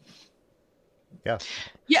 Yeah.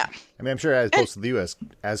 Yeah. I mean, I'm sure as both of you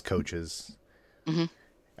as coaches, mm-hmm.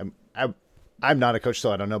 I'm not a coach,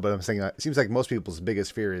 so I don't know, but I'm saying that it seems like most people's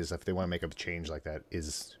biggest fear is if they want to make a change like that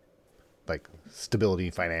is like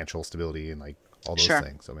stability, financial stability, and like all those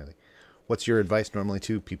things. So, I mean, like, what's your advice normally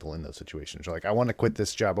to people in those situations? You're like, I want to quit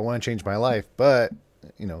this job. I want to change my life. But,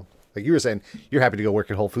 like you were saying, you're happy to go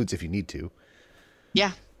work at Whole Foods if you need to.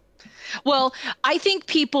 Yeah. Well, I think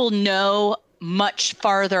people know much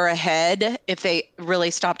farther ahead if they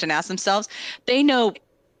really stopped and asked themselves. They know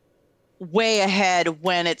way ahead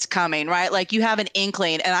when it's coming, right? Like you have an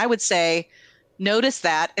inkling. And I would say, notice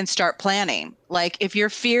that and start planning. Like if your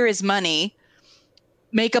fear is money,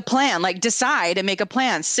 make a plan, like decide and make a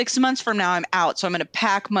plan. 6 months from now, I'm out. So I'm going to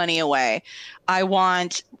pack money away. I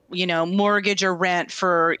want, mortgage or rent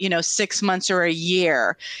for, 6 months or a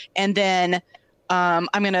year. And then I'm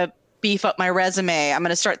going to beef up my resume. I'm going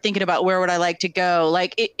to start thinking about where would I like to go.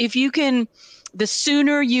 Like if you can, the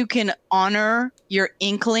sooner you can honor your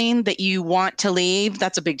inkling that you want to leave,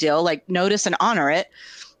 that's a big deal. Like notice and honor it.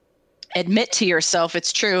 Admit to yourself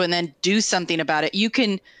it's true and then do something about it. You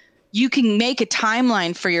can make a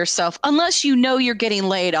timeline for yourself unless you're getting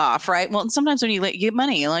laid off, right? Well, sometimes when you get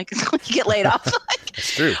money, like you get laid off.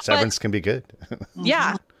 It's true. Severance can be good.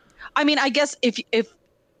 Yeah. I mean, I guess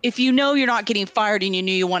if you know you're not getting fired and you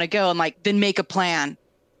knew you want to go, and like then make a plan.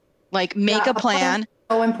 Like make a plan.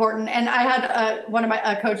 So important. And I had one of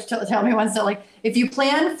my coach tell me once that like if you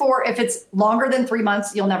plan if it's longer than 3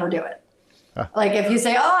 months, you'll never do it. Like if you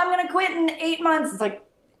say, oh, I'm going to quit in 8 months, it's like,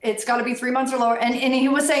 it's got to be 3 months or lower. And he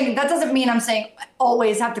was saying, that doesn't mean I'm saying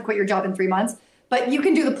always have to quit your job in 3 months, but you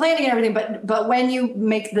can do the planning and everything. But when you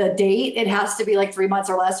make the date, it has to be like 3 months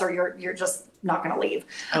or less, or you're just not going to leave.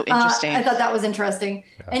 Oh, interesting. I thought that was interesting.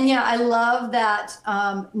 Yeah. And I love that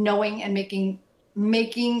knowing and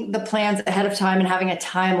making the plans ahead of time and having a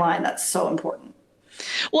timeline. That's so important.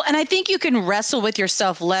 Well, and I think you can wrestle with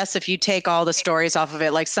yourself less if you take all the stories off of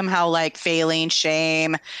it, like somehow like failing,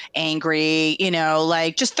 shame, angry,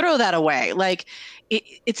 like just throw that away. Like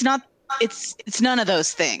it's none of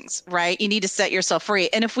those things, right? You need to set yourself free.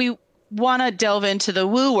 And if we want to delve into the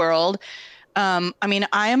woo world, I mean,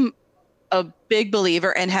 I am a big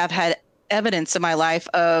believer and have had evidence in my life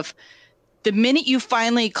of the minute you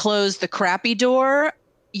finally close the crappy door,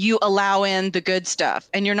 you allow in the good stuff,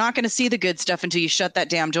 and you're not going to see the good stuff until you shut that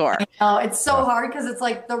damn door. Oh, it's so hard because it's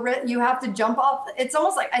like you have to jump off. It's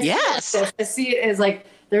almost like I see it as like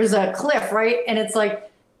there's a cliff, right? And it's like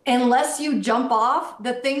unless you jump off,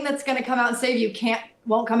 the thing that's going to come out and save you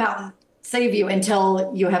won't come out and save you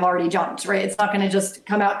until you have already jumped, right? It's not going to just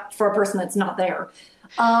come out for a person that's not there.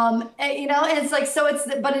 And it's like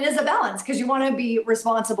but it is a balance because you want to be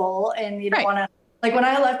responsible and you don't want to. Like when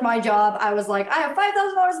I left my job, I was like, I have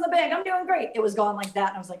 $5,000 in the bank. I'm doing great. It was gone like that.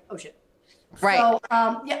 And I was like, oh shit. Right. So,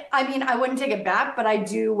 I mean, I wouldn't take it back, but I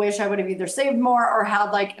do wish I would have either saved more or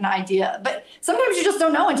had like an idea. But sometimes you just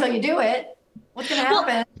don't know until you do it. What's going to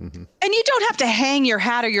happen? And you don't have to hang your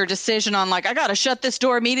hat or your decision on like, I got to shut this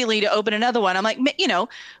door immediately to open another one. I'm like,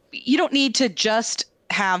 you don't need to just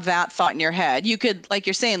have that thought in your head. You could, like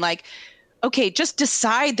you're saying, like, okay, just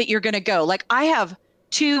decide that you're going to go. Like I have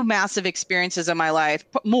 2 massive experiences in my life,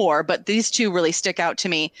 more, but these 2 really stick out to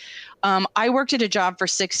me. I worked at a job for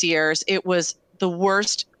 6 years. It was the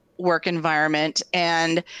worst work environment.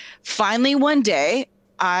 And finally one day,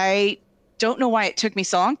 I don't know why it took me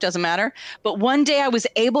so long, doesn't matter. But one day I was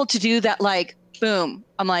able to do that, like, boom.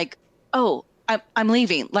 I'm like, oh, I'm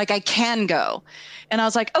leaving. Like I can go. And I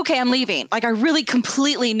was like, okay, I'm leaving. Like I really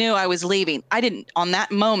completely knew I was leaving. On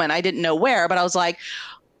that moment, I didn't know where, but I was like,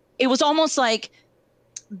 it was almost like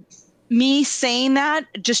me saying that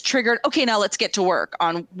just triggered, okay, now let's get to work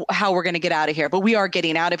on how we're going to get out of here. But we are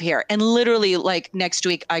getting out of here. And literally like next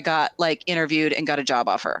week I got like interviewed and got a job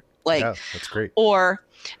offer. Like, yeah, that's great. Or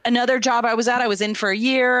another job I was in for a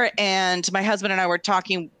year, and my husband and I were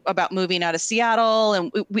talking about moving out of Seattle,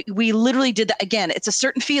 and we literally did that again. It's a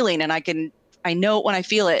certain feeling, and I know it when I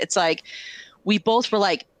feel it. It's like, we both were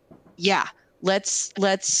like, yeah, let's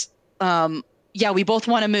yeah, we both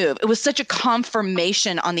want to move. It was such a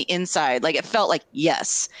confirmation on the inside. Like it felt like,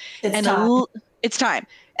 yes, it's time. It's time.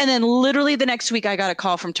 And then literally the next week I got a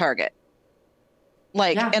call from Target.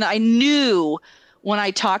 Like, and I knew when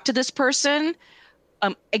I talked to this person,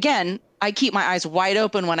 again, I keep my eyes wide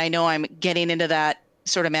open when I know I'm getting into that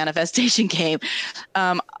sort of manifestation game.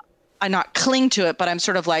 I not cling to it, but I'm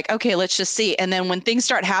sort of like, okay, let's just see. And then when things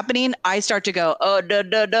start happening, I start to go, oh,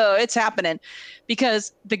 no, it's happening.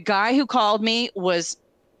 Because the guy who called me was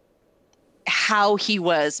how he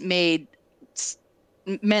was meant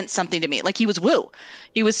something to me. Like he was woo.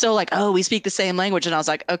 He was so like, oh, we speak the same language. And I was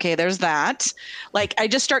like, okay, there's that. Like, I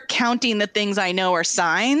just start counting the things I know are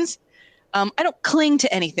signs. I don't cling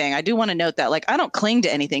to anything. I do want to note that. Like, I don't cling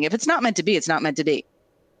to anything. If it's not meant to be, it's not meant to be.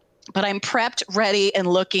 But I'm prepped, ready, and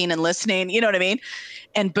looking and listening. You know what I mean?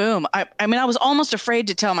 And boom. I mean, I was almost afraid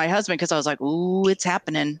to tell my husband because I was like, ooh, it's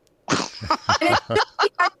happening.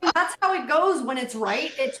 That's how it goes when it's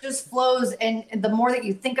right. It just flows. And the more that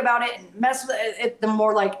you think about it and mess with it, the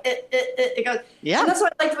more like it goes. Yeah. And that's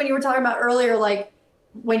what I liked when you were talking about earlier, like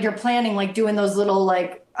when you're planning, like doing those little,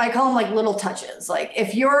 like, I call them like little touches. Like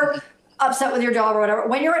if you're upset with your job or whatever,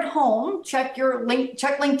 when you're at home, check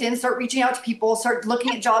LinkedIn, start reaching out to people, start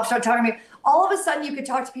looking at jobs, start talking to me. All of a sudden you could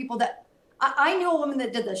talk to people that I knew a woman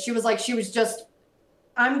that did this. She was just,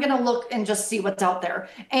 I'm going to look and just see what's out there.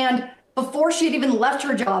 And before she had even left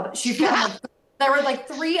her job, she found there were like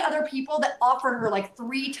 3 other people that offered her like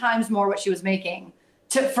 3 times more what she was making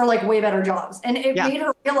for like way better jobs. And it made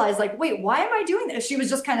her realize like, wait, why am I doing this? She was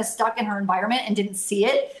just kind of stuck in her environment and didn't see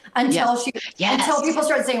it until until people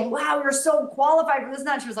started saying, wow, you're so qualified for this and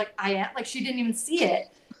that. She was like, I am. Like she didn't even see it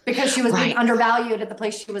because she was being undervalued at the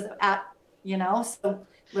place she was at, you know? So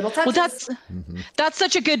little touches. Well, that's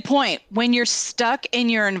such a good point. When you're stuck in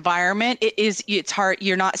your environment, it's hard.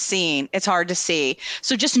 You're not seeing. It's hard to see.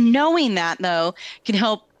 So just knowing that though can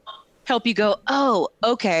help you go, oh,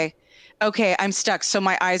 okay, I'm stuck. So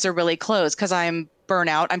my eyes are really closed because I'm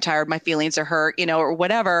burnout. I'm tired. My feelings are hurt, you know, or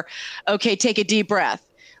whatever. Okay, take a deep breath.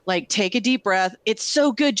 Like take a deep breath. It's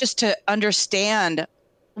so good just to understand.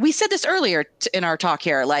 We said this earlier in our talk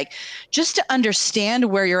here, like just to understand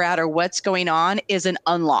where you're at or what's going on is an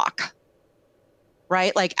unlock,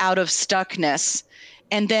 right? Like out of stuckness.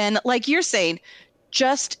 And then like you're saying,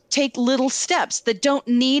 just take little steps that don't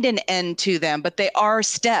need an end to them, but they are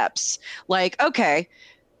steps. Like, okay,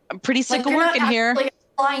 I'm pretty sick of working here. Like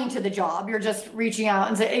applying to the job. You're just reaching out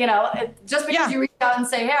and say, you know, just because you reach out and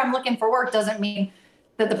say, hey, I'm looking for work doesn't mean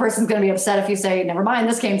that the person's going to be upset if you say, never mind,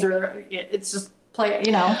 this came through. It's just play,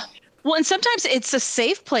 you know. Well, and sometimes it's a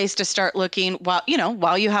safe place to start looking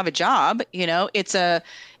while you have a job, you know, it's a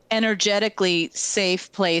energetically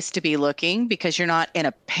safe place to be looking because you're not in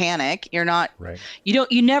a panic. You're not,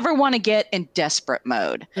 you never want to get in desperate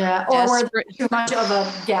mode. Yeah. Or where there's too much of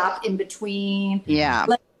a gap in between. Yeah.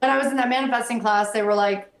 Like when I was in that manifesting class, they were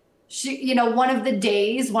like, one of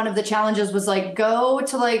the challenges was like, go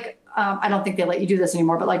to like, I don't think they let you do this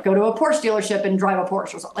anymore, but like go to a Porsche dealership and drive a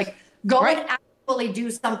Porsche or something. Like go and actually do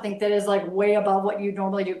something that is like way above what you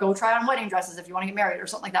normally do. Go try on wedding dresses if you want to get married or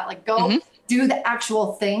something like that. Like go do the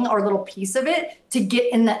actual thing or little piece of it to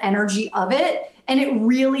get in the energy of it. And it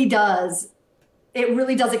really does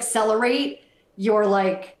accelerate your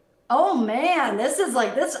like, oh man, this is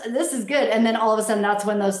like, this is good. And then all of a sudden that's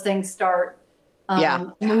when those things start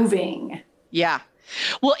moving. Yeah.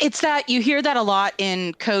 Well, it's that you hear that a lot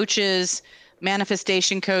in coaches,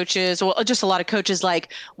 manifestation coaches, well, just a lot of coaches,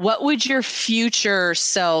 like, what would your future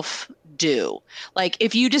self do? Like,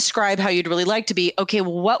 if you describe how you'd really like to be, okay,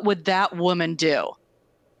 well, what would that woman do?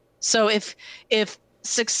 So if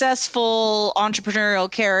successful entrepreneurial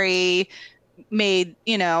Carrie made,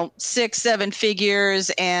 6-7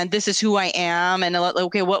 figures and this is who I am, and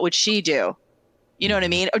okay, what would she do? You know what I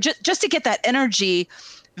mean? Or just to get that energy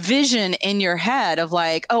vision in your head of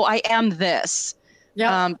like, oh, I am this.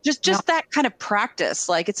 Yeah. Just that kind of practice.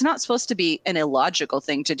 Like it's not supposed to be an illogical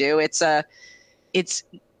thing to do. It's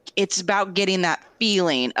about getting that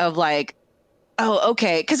feeling of like, oh,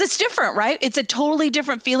 okay. Cause it's different, right? It's a totally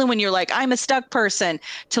different feeling when you're like, I'm a stuck person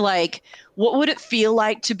to like, what would it feel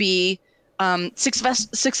like to be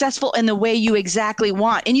successful in the way you exactly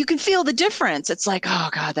want. And you can feel the difference. It's like, oh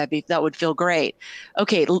God, that would feel great.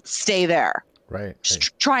 Okay, stay there. Right.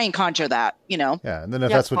 Just try and conjure that, Yeah. And then if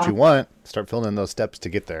that's what you want, start filling in those steps to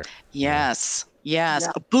get there. Yes. Yes.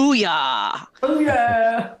 Yeah. Booyah.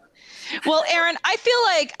 Booyah. Well, Erin, I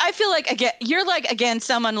feel like again, you're like, again,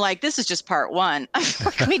 someone like, this is just part one. I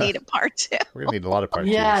feel like we need a part two. We're going to need a lot of part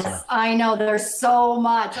twos. Yes, I know. There's so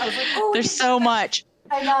much. I was like, oh, There's so much.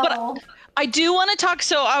 I know. But I do want to talk.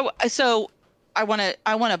 So I want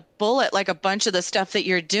to bullet like a bunch of the stuff that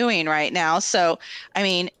you're doing right now. So, I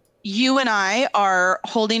mean, you and I are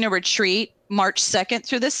holding a retreat March 2nd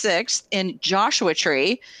through the 6th in Joshua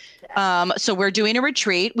Tree. So we're doing a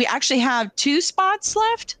retreat. We actually have 2 spots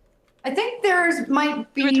left. I think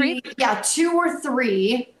might be 2 or 3? Yeah, 2 or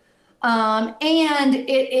 3. And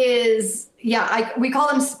it is, I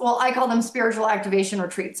call them spiritual activation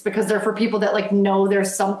retreats because they're for people that like know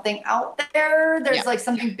there's something out there. There's like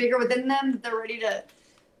something bigger within them that they're ready to.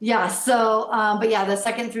 Yeah. So, but yeah, the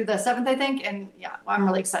 2nd through the 7th, I think. And yeah, I'm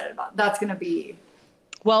really excited about it. That's going to be.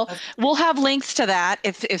 Well, we'll have links to that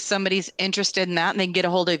if somebody's interested in that, and they can get a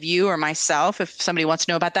hold of you or myself if somebody wants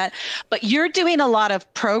to know about that. But you're doing a lot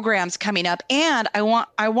of programs coming up, and I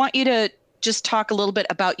want you to just talk a little bit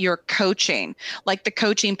about your coaching, like the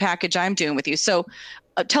coaching package I'm doing with you. So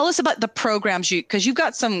tell us about the programs because you've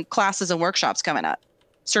got some classes and workshops coming up,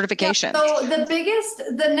 certification. Yeah, so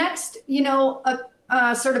the next,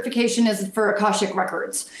 certification is for Akashic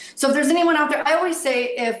Records. So if there's anyone out there, I always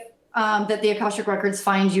say that the Akashic Records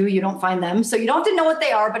find you, you don't find them. So you don't have to know what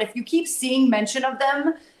they are, but if you keep seeing mention of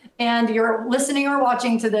them and you're listening or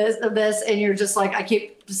watching to this and you're just like, I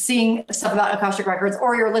keep seeing stuff about Akashic Records,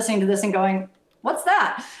 or you're listening to this and going, what's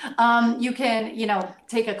that? You can,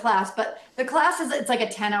 take a class, but the class it's like a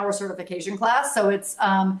 10-hour certification class. So it's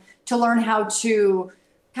to learn how to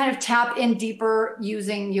kind of tap in deeper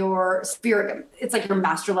using your spirit. It's like your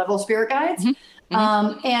master level spirit guides.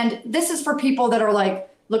 Mm-hmm. And this is for people that are like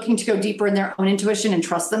looking to go deeper in their own intuition and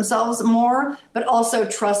trust themselves more, but also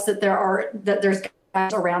trust that there's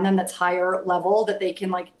guys around them that's higher level that they can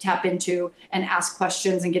like tap into and ask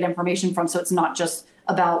questions and get information from. So it's not just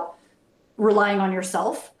about relying on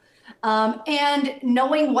yourself. And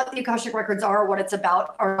knowing what the Akashic Records are, what it's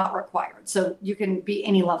about, are not required. So you can be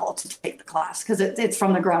any level to take the class because it's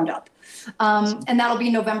from the ground up. And that'll be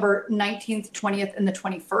November 19th, 20th, and the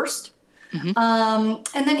 21st. Mm-hmm.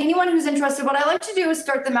 And then anyone who's interested, what I like to do is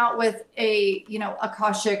start them out with a,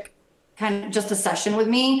 Akashic kind of just a session with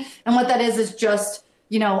me. And what that is just,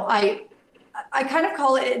 I kind of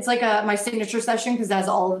call it's like my signature session because it has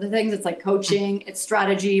all of the things. It's like coaching, it's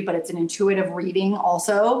strategy, but it's an intuitive reading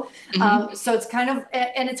also. Mm-hmm. So it's kind of,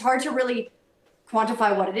 and it's hard to really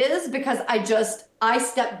quantify what it is because I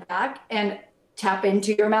step back and tap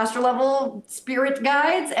into your master level spirit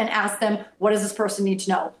guides and ask them, what does this person need to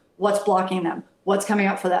know? What's blocking them? What's coming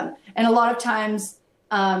up for them? And a lot of times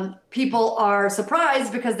people are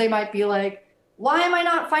surprised because they might be like, why am I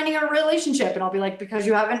not finding a relationship? And I'll be like, because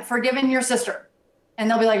you haven't forgiven your sister. And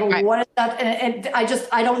they'll be like, right. What is that? And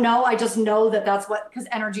I don't know. I just know that's because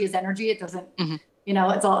energy is energy. It doesn't, mm-hmm.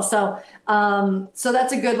 It's all. So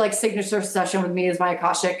that's a good like signature session with me is my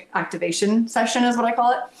Akashic activation session is what I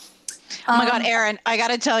call it. Oh my God, Erin, I got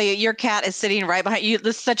to tell you, your cat is sitting right behind you.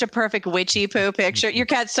 This is such a perfect witchy poo picture. Your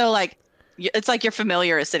cat's so like, it's like your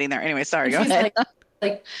familiar is sitting there. Anyway, sorry, go ahead.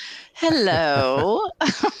 Like, hello.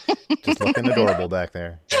 Just looking adorable back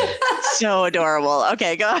there. So adorable.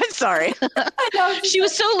 Okay, go ahead. Sorry. She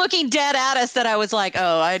was so looking dead at us that I was like,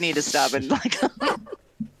 oh, I need to stop and like.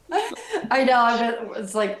 I know.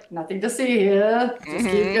 It's like nothing to see here. Just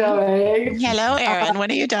keep going. Hello, Erin.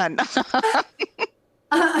 When are you done?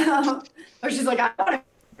 She's like, I want to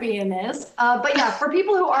be in this. But yeah, for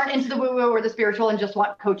people who aren't into the woo-woo or the spiritual and just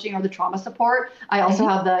want coaching or the trauma support, I also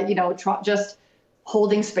have the, just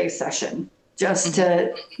holding space session. Just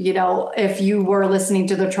to, if you were listening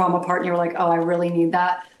to the trauma part and you were like, oh, I really need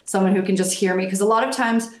that. Someone who can just hear me. Because a lot of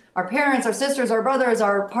times our parents, our sisters, our brothers,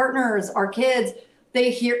 our partners, our kids,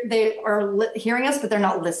 they are hearing us, but they're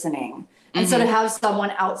not listening. And so to have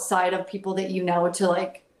someone outside of people that to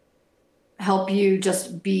like help you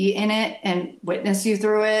just be in it and witness you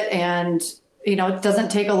through it. And, it doesn't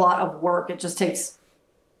take a lot of work. It just takes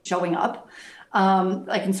showing up.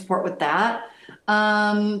 I can support with that.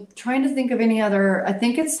 Trying to think of any other, I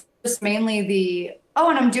think it's just mainly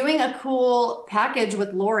and I'm doing a cool package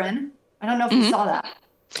with Lauren. I don't know if you saw that.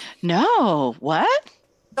 No, what?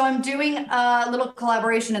 So I'm doing a little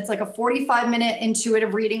collaboration. It's like a 45-minute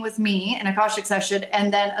intuitive reading with me, an Akashic session,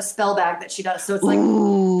 and then a spell bag that she does. So it's like,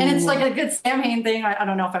 and it's like a good Samhain thing. I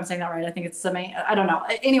don't know if I'm saying that right. I think it's Samhain. I don't know.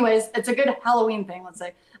 Anyways, it's a good Halloween thing, let's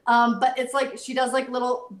say. But it's like, she does like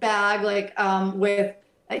little bag, like with,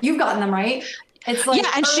 you've gotten them, right? It's like,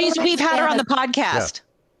 yeah, and we've had her on the podcast.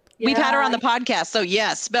 Yeah. We've had her on the podcast, so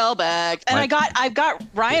yes, spell bag. And I've got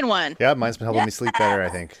Ryan one. Yeah, mine's been helping me sleep better. I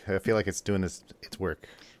think I feel like it's doing its work.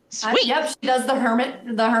 Sweet. Yep, she does the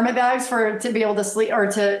hermit bags to be able to sleep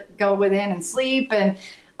or to go within and sleep, and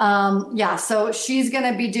so we're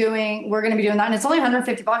gonna be doing that, and it's only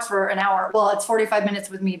 $150 for an hour. Well, it's 45 minutes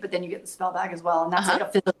with me, but then you get the spell bag as well, and that's like a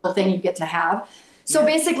physical thing you get to have. So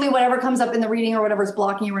basically, whatever comes up in the reading or whatever's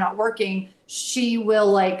blocking you or not working, she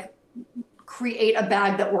will like create a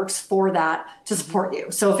bag that works for that to support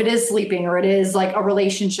you. So if it is sleeping or it is like a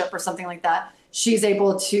relationship or something like that, she's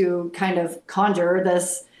able to kind of conjure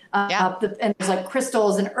this. And there's like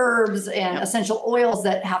crystals and herbs and essential oils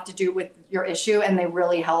that have to do with your issue, and they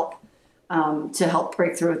really help to help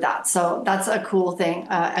break through with that. So that's a cool thing.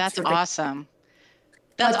 That's awesome.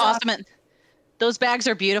 That's awesome. And those bags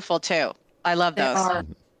are beautiful too. I love those.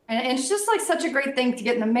 And it's just like such a great thing to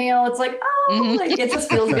get in the mail. It's like, like it just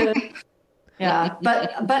feels good. Yeah,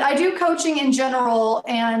 but I do coaching in general,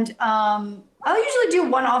 and I'll usually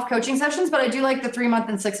do one-off coaching sessions, but I do like the 3-month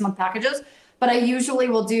and 6-month packages. But I usually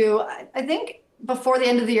will do, I think before the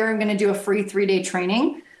end of the year, I'm going to do a free 3-day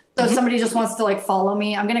training. So if somebody just wants to like follow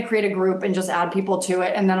me, I'm going to create a group and just add people to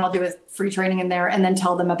it, and then I'll do a free training in there, and then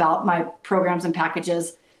tell them about my programs and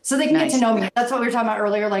packages so they can get to know me. That's what we were talking about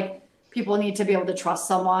earlier. Like, people need to be able to trust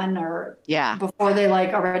someone, or before they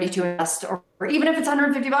like are ready to invest, or even if it's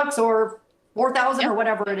 $150 or $4,000 or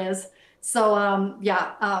whatever it is. So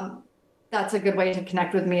that's a good way to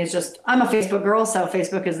connect with me. Is just, I'm a Facebook girl, so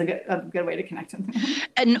Facebook is a good way to connect with me.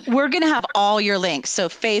 And we're going to have all your links. So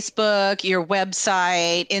Facebook, your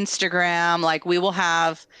website, Instagram, like we will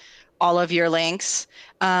have all of your links.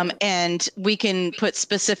 And we can put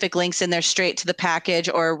specific links in there straight to the package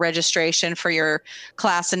or registration for your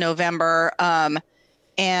class in November.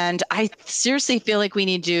 And I seriously feel like we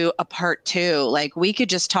need to do a part 2. Like, we could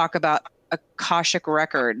just talk about Akashic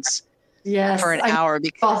Records for an hour,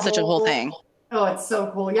 because it's such a whole thing. Oh, it's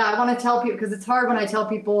so cool. Yeah, I want to tell people, because it's hard when I tell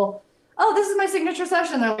people, oh, this is my signature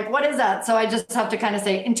session. They're like, what is that? So I just have to kind of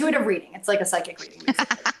say intuitive reading. It's like a psychic reading.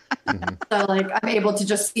 So like, I'm able to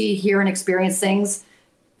just see, hear, and experience things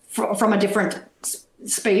from a different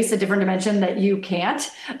space, a different dimension that you can't,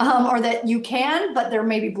 or that you can, but there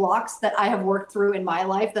may be blocks that I have worked through in my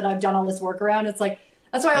life that I've done all this work around. It's like,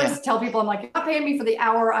 that's why I always tell people, I'm like, you're not paying me for the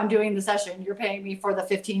hour I'm doing the session. You're paying me for the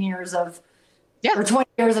 15 years of, or 20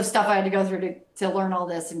 years of stuff I had to go through to learn all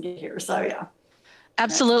this and get here. So yeah.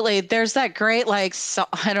 Absolutely. There's that great, like,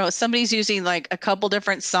 I don't know, somebody's using like a couple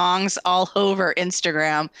different songs all over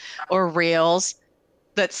Instagram or Reels.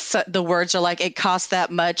 That's the words are like, it costs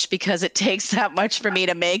that much because it takes that much for me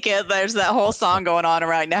to make it. There's that whole song going on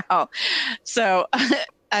right now. So,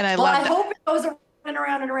 and I love that. I hope it goes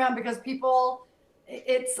around and around, because people,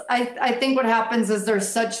 I think what happens is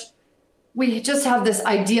we just have this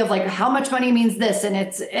idea of like how much money means this. And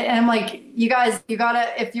I'm like, you guys, you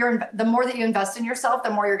gotta, the more that you invest in yourself, the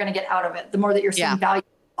more you're going to get out of it. The more that you're seeing value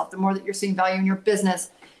in yourself, the more that you're seeing value in your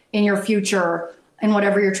business, in your future, in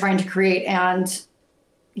whatever you're trying to create. And,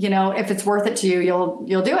 you know, if it's worth it to you, you'll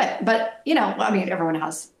do it. But, you know, I mean, everyone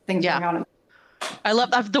has things going on. I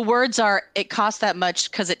love the words are, it costs that much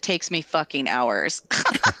because it takes me fucking hours.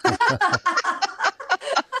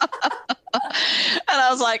 And I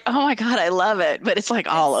was like, oh my God, I love it. But it's like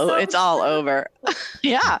all over.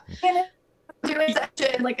 Yeah. Doing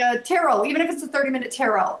like a tarot, even if it's a 30-minute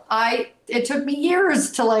tarot, it took me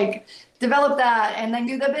years to like develop that, and then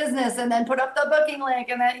do the business, and then put up the booking link,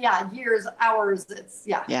 and then years, hours. It's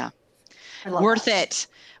worth it.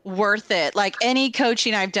 Worth it. Like any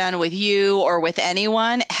coaching I've done with you or with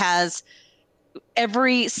anyone,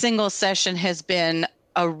 every single session has been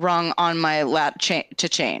a rung on my lap to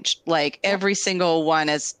change. Like every single one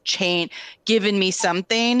has given me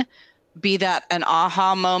something, be that an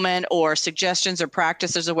aha moment or suggestions or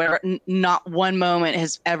practices or whatever. Not one moment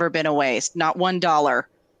has ever been a waste. Not $1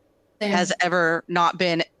 has ever not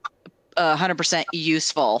been 100%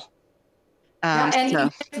 useful.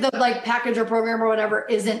 If the like package or program or whatever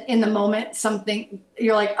isn't in the moment, something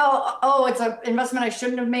you're like, oh, it's an investment I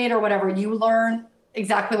shouldn't have made or whatever. You learn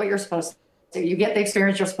exactly what you're supposed to do. You get the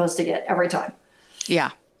experience you're supposed to get every time. Yeah,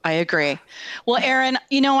 I agree. Well, Erin,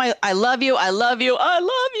 you know, I love you. I love you. I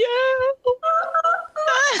love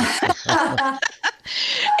you.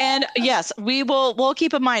 And yes, we'll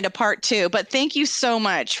keep in mind a part 2, but thank you so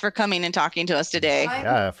much for coming and talking to us today.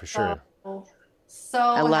 Yeah, for sure.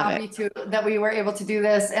 So happy that we were able to do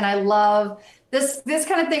this. And I love this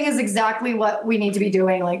kind of thing is exactly what we need to be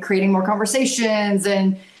doing, like creating more conversations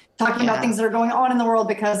and talking about things that are going on in the world,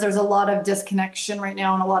 because there's a lot of disconnection right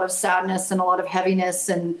now and a lot of sadness and a lot of heaviness,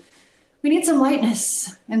 and we need some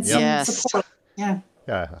lightness and some support. Yeah.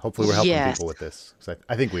 Yeah. Hopefully we're helping people with this.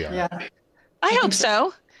 I think we are. Yeah. I hope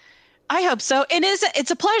so. I hope so. And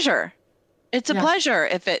it's a pleasure. It's a pleasure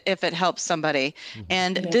if it helps somebody.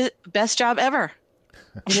 And the best job ever.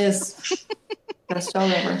 It is. Best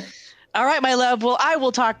job ever. All right, my love. Well, I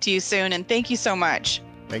will talk to you soon, and thank you so much.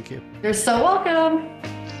 Thank you. You're so welcome.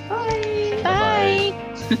 Bye.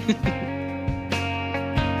 Bye.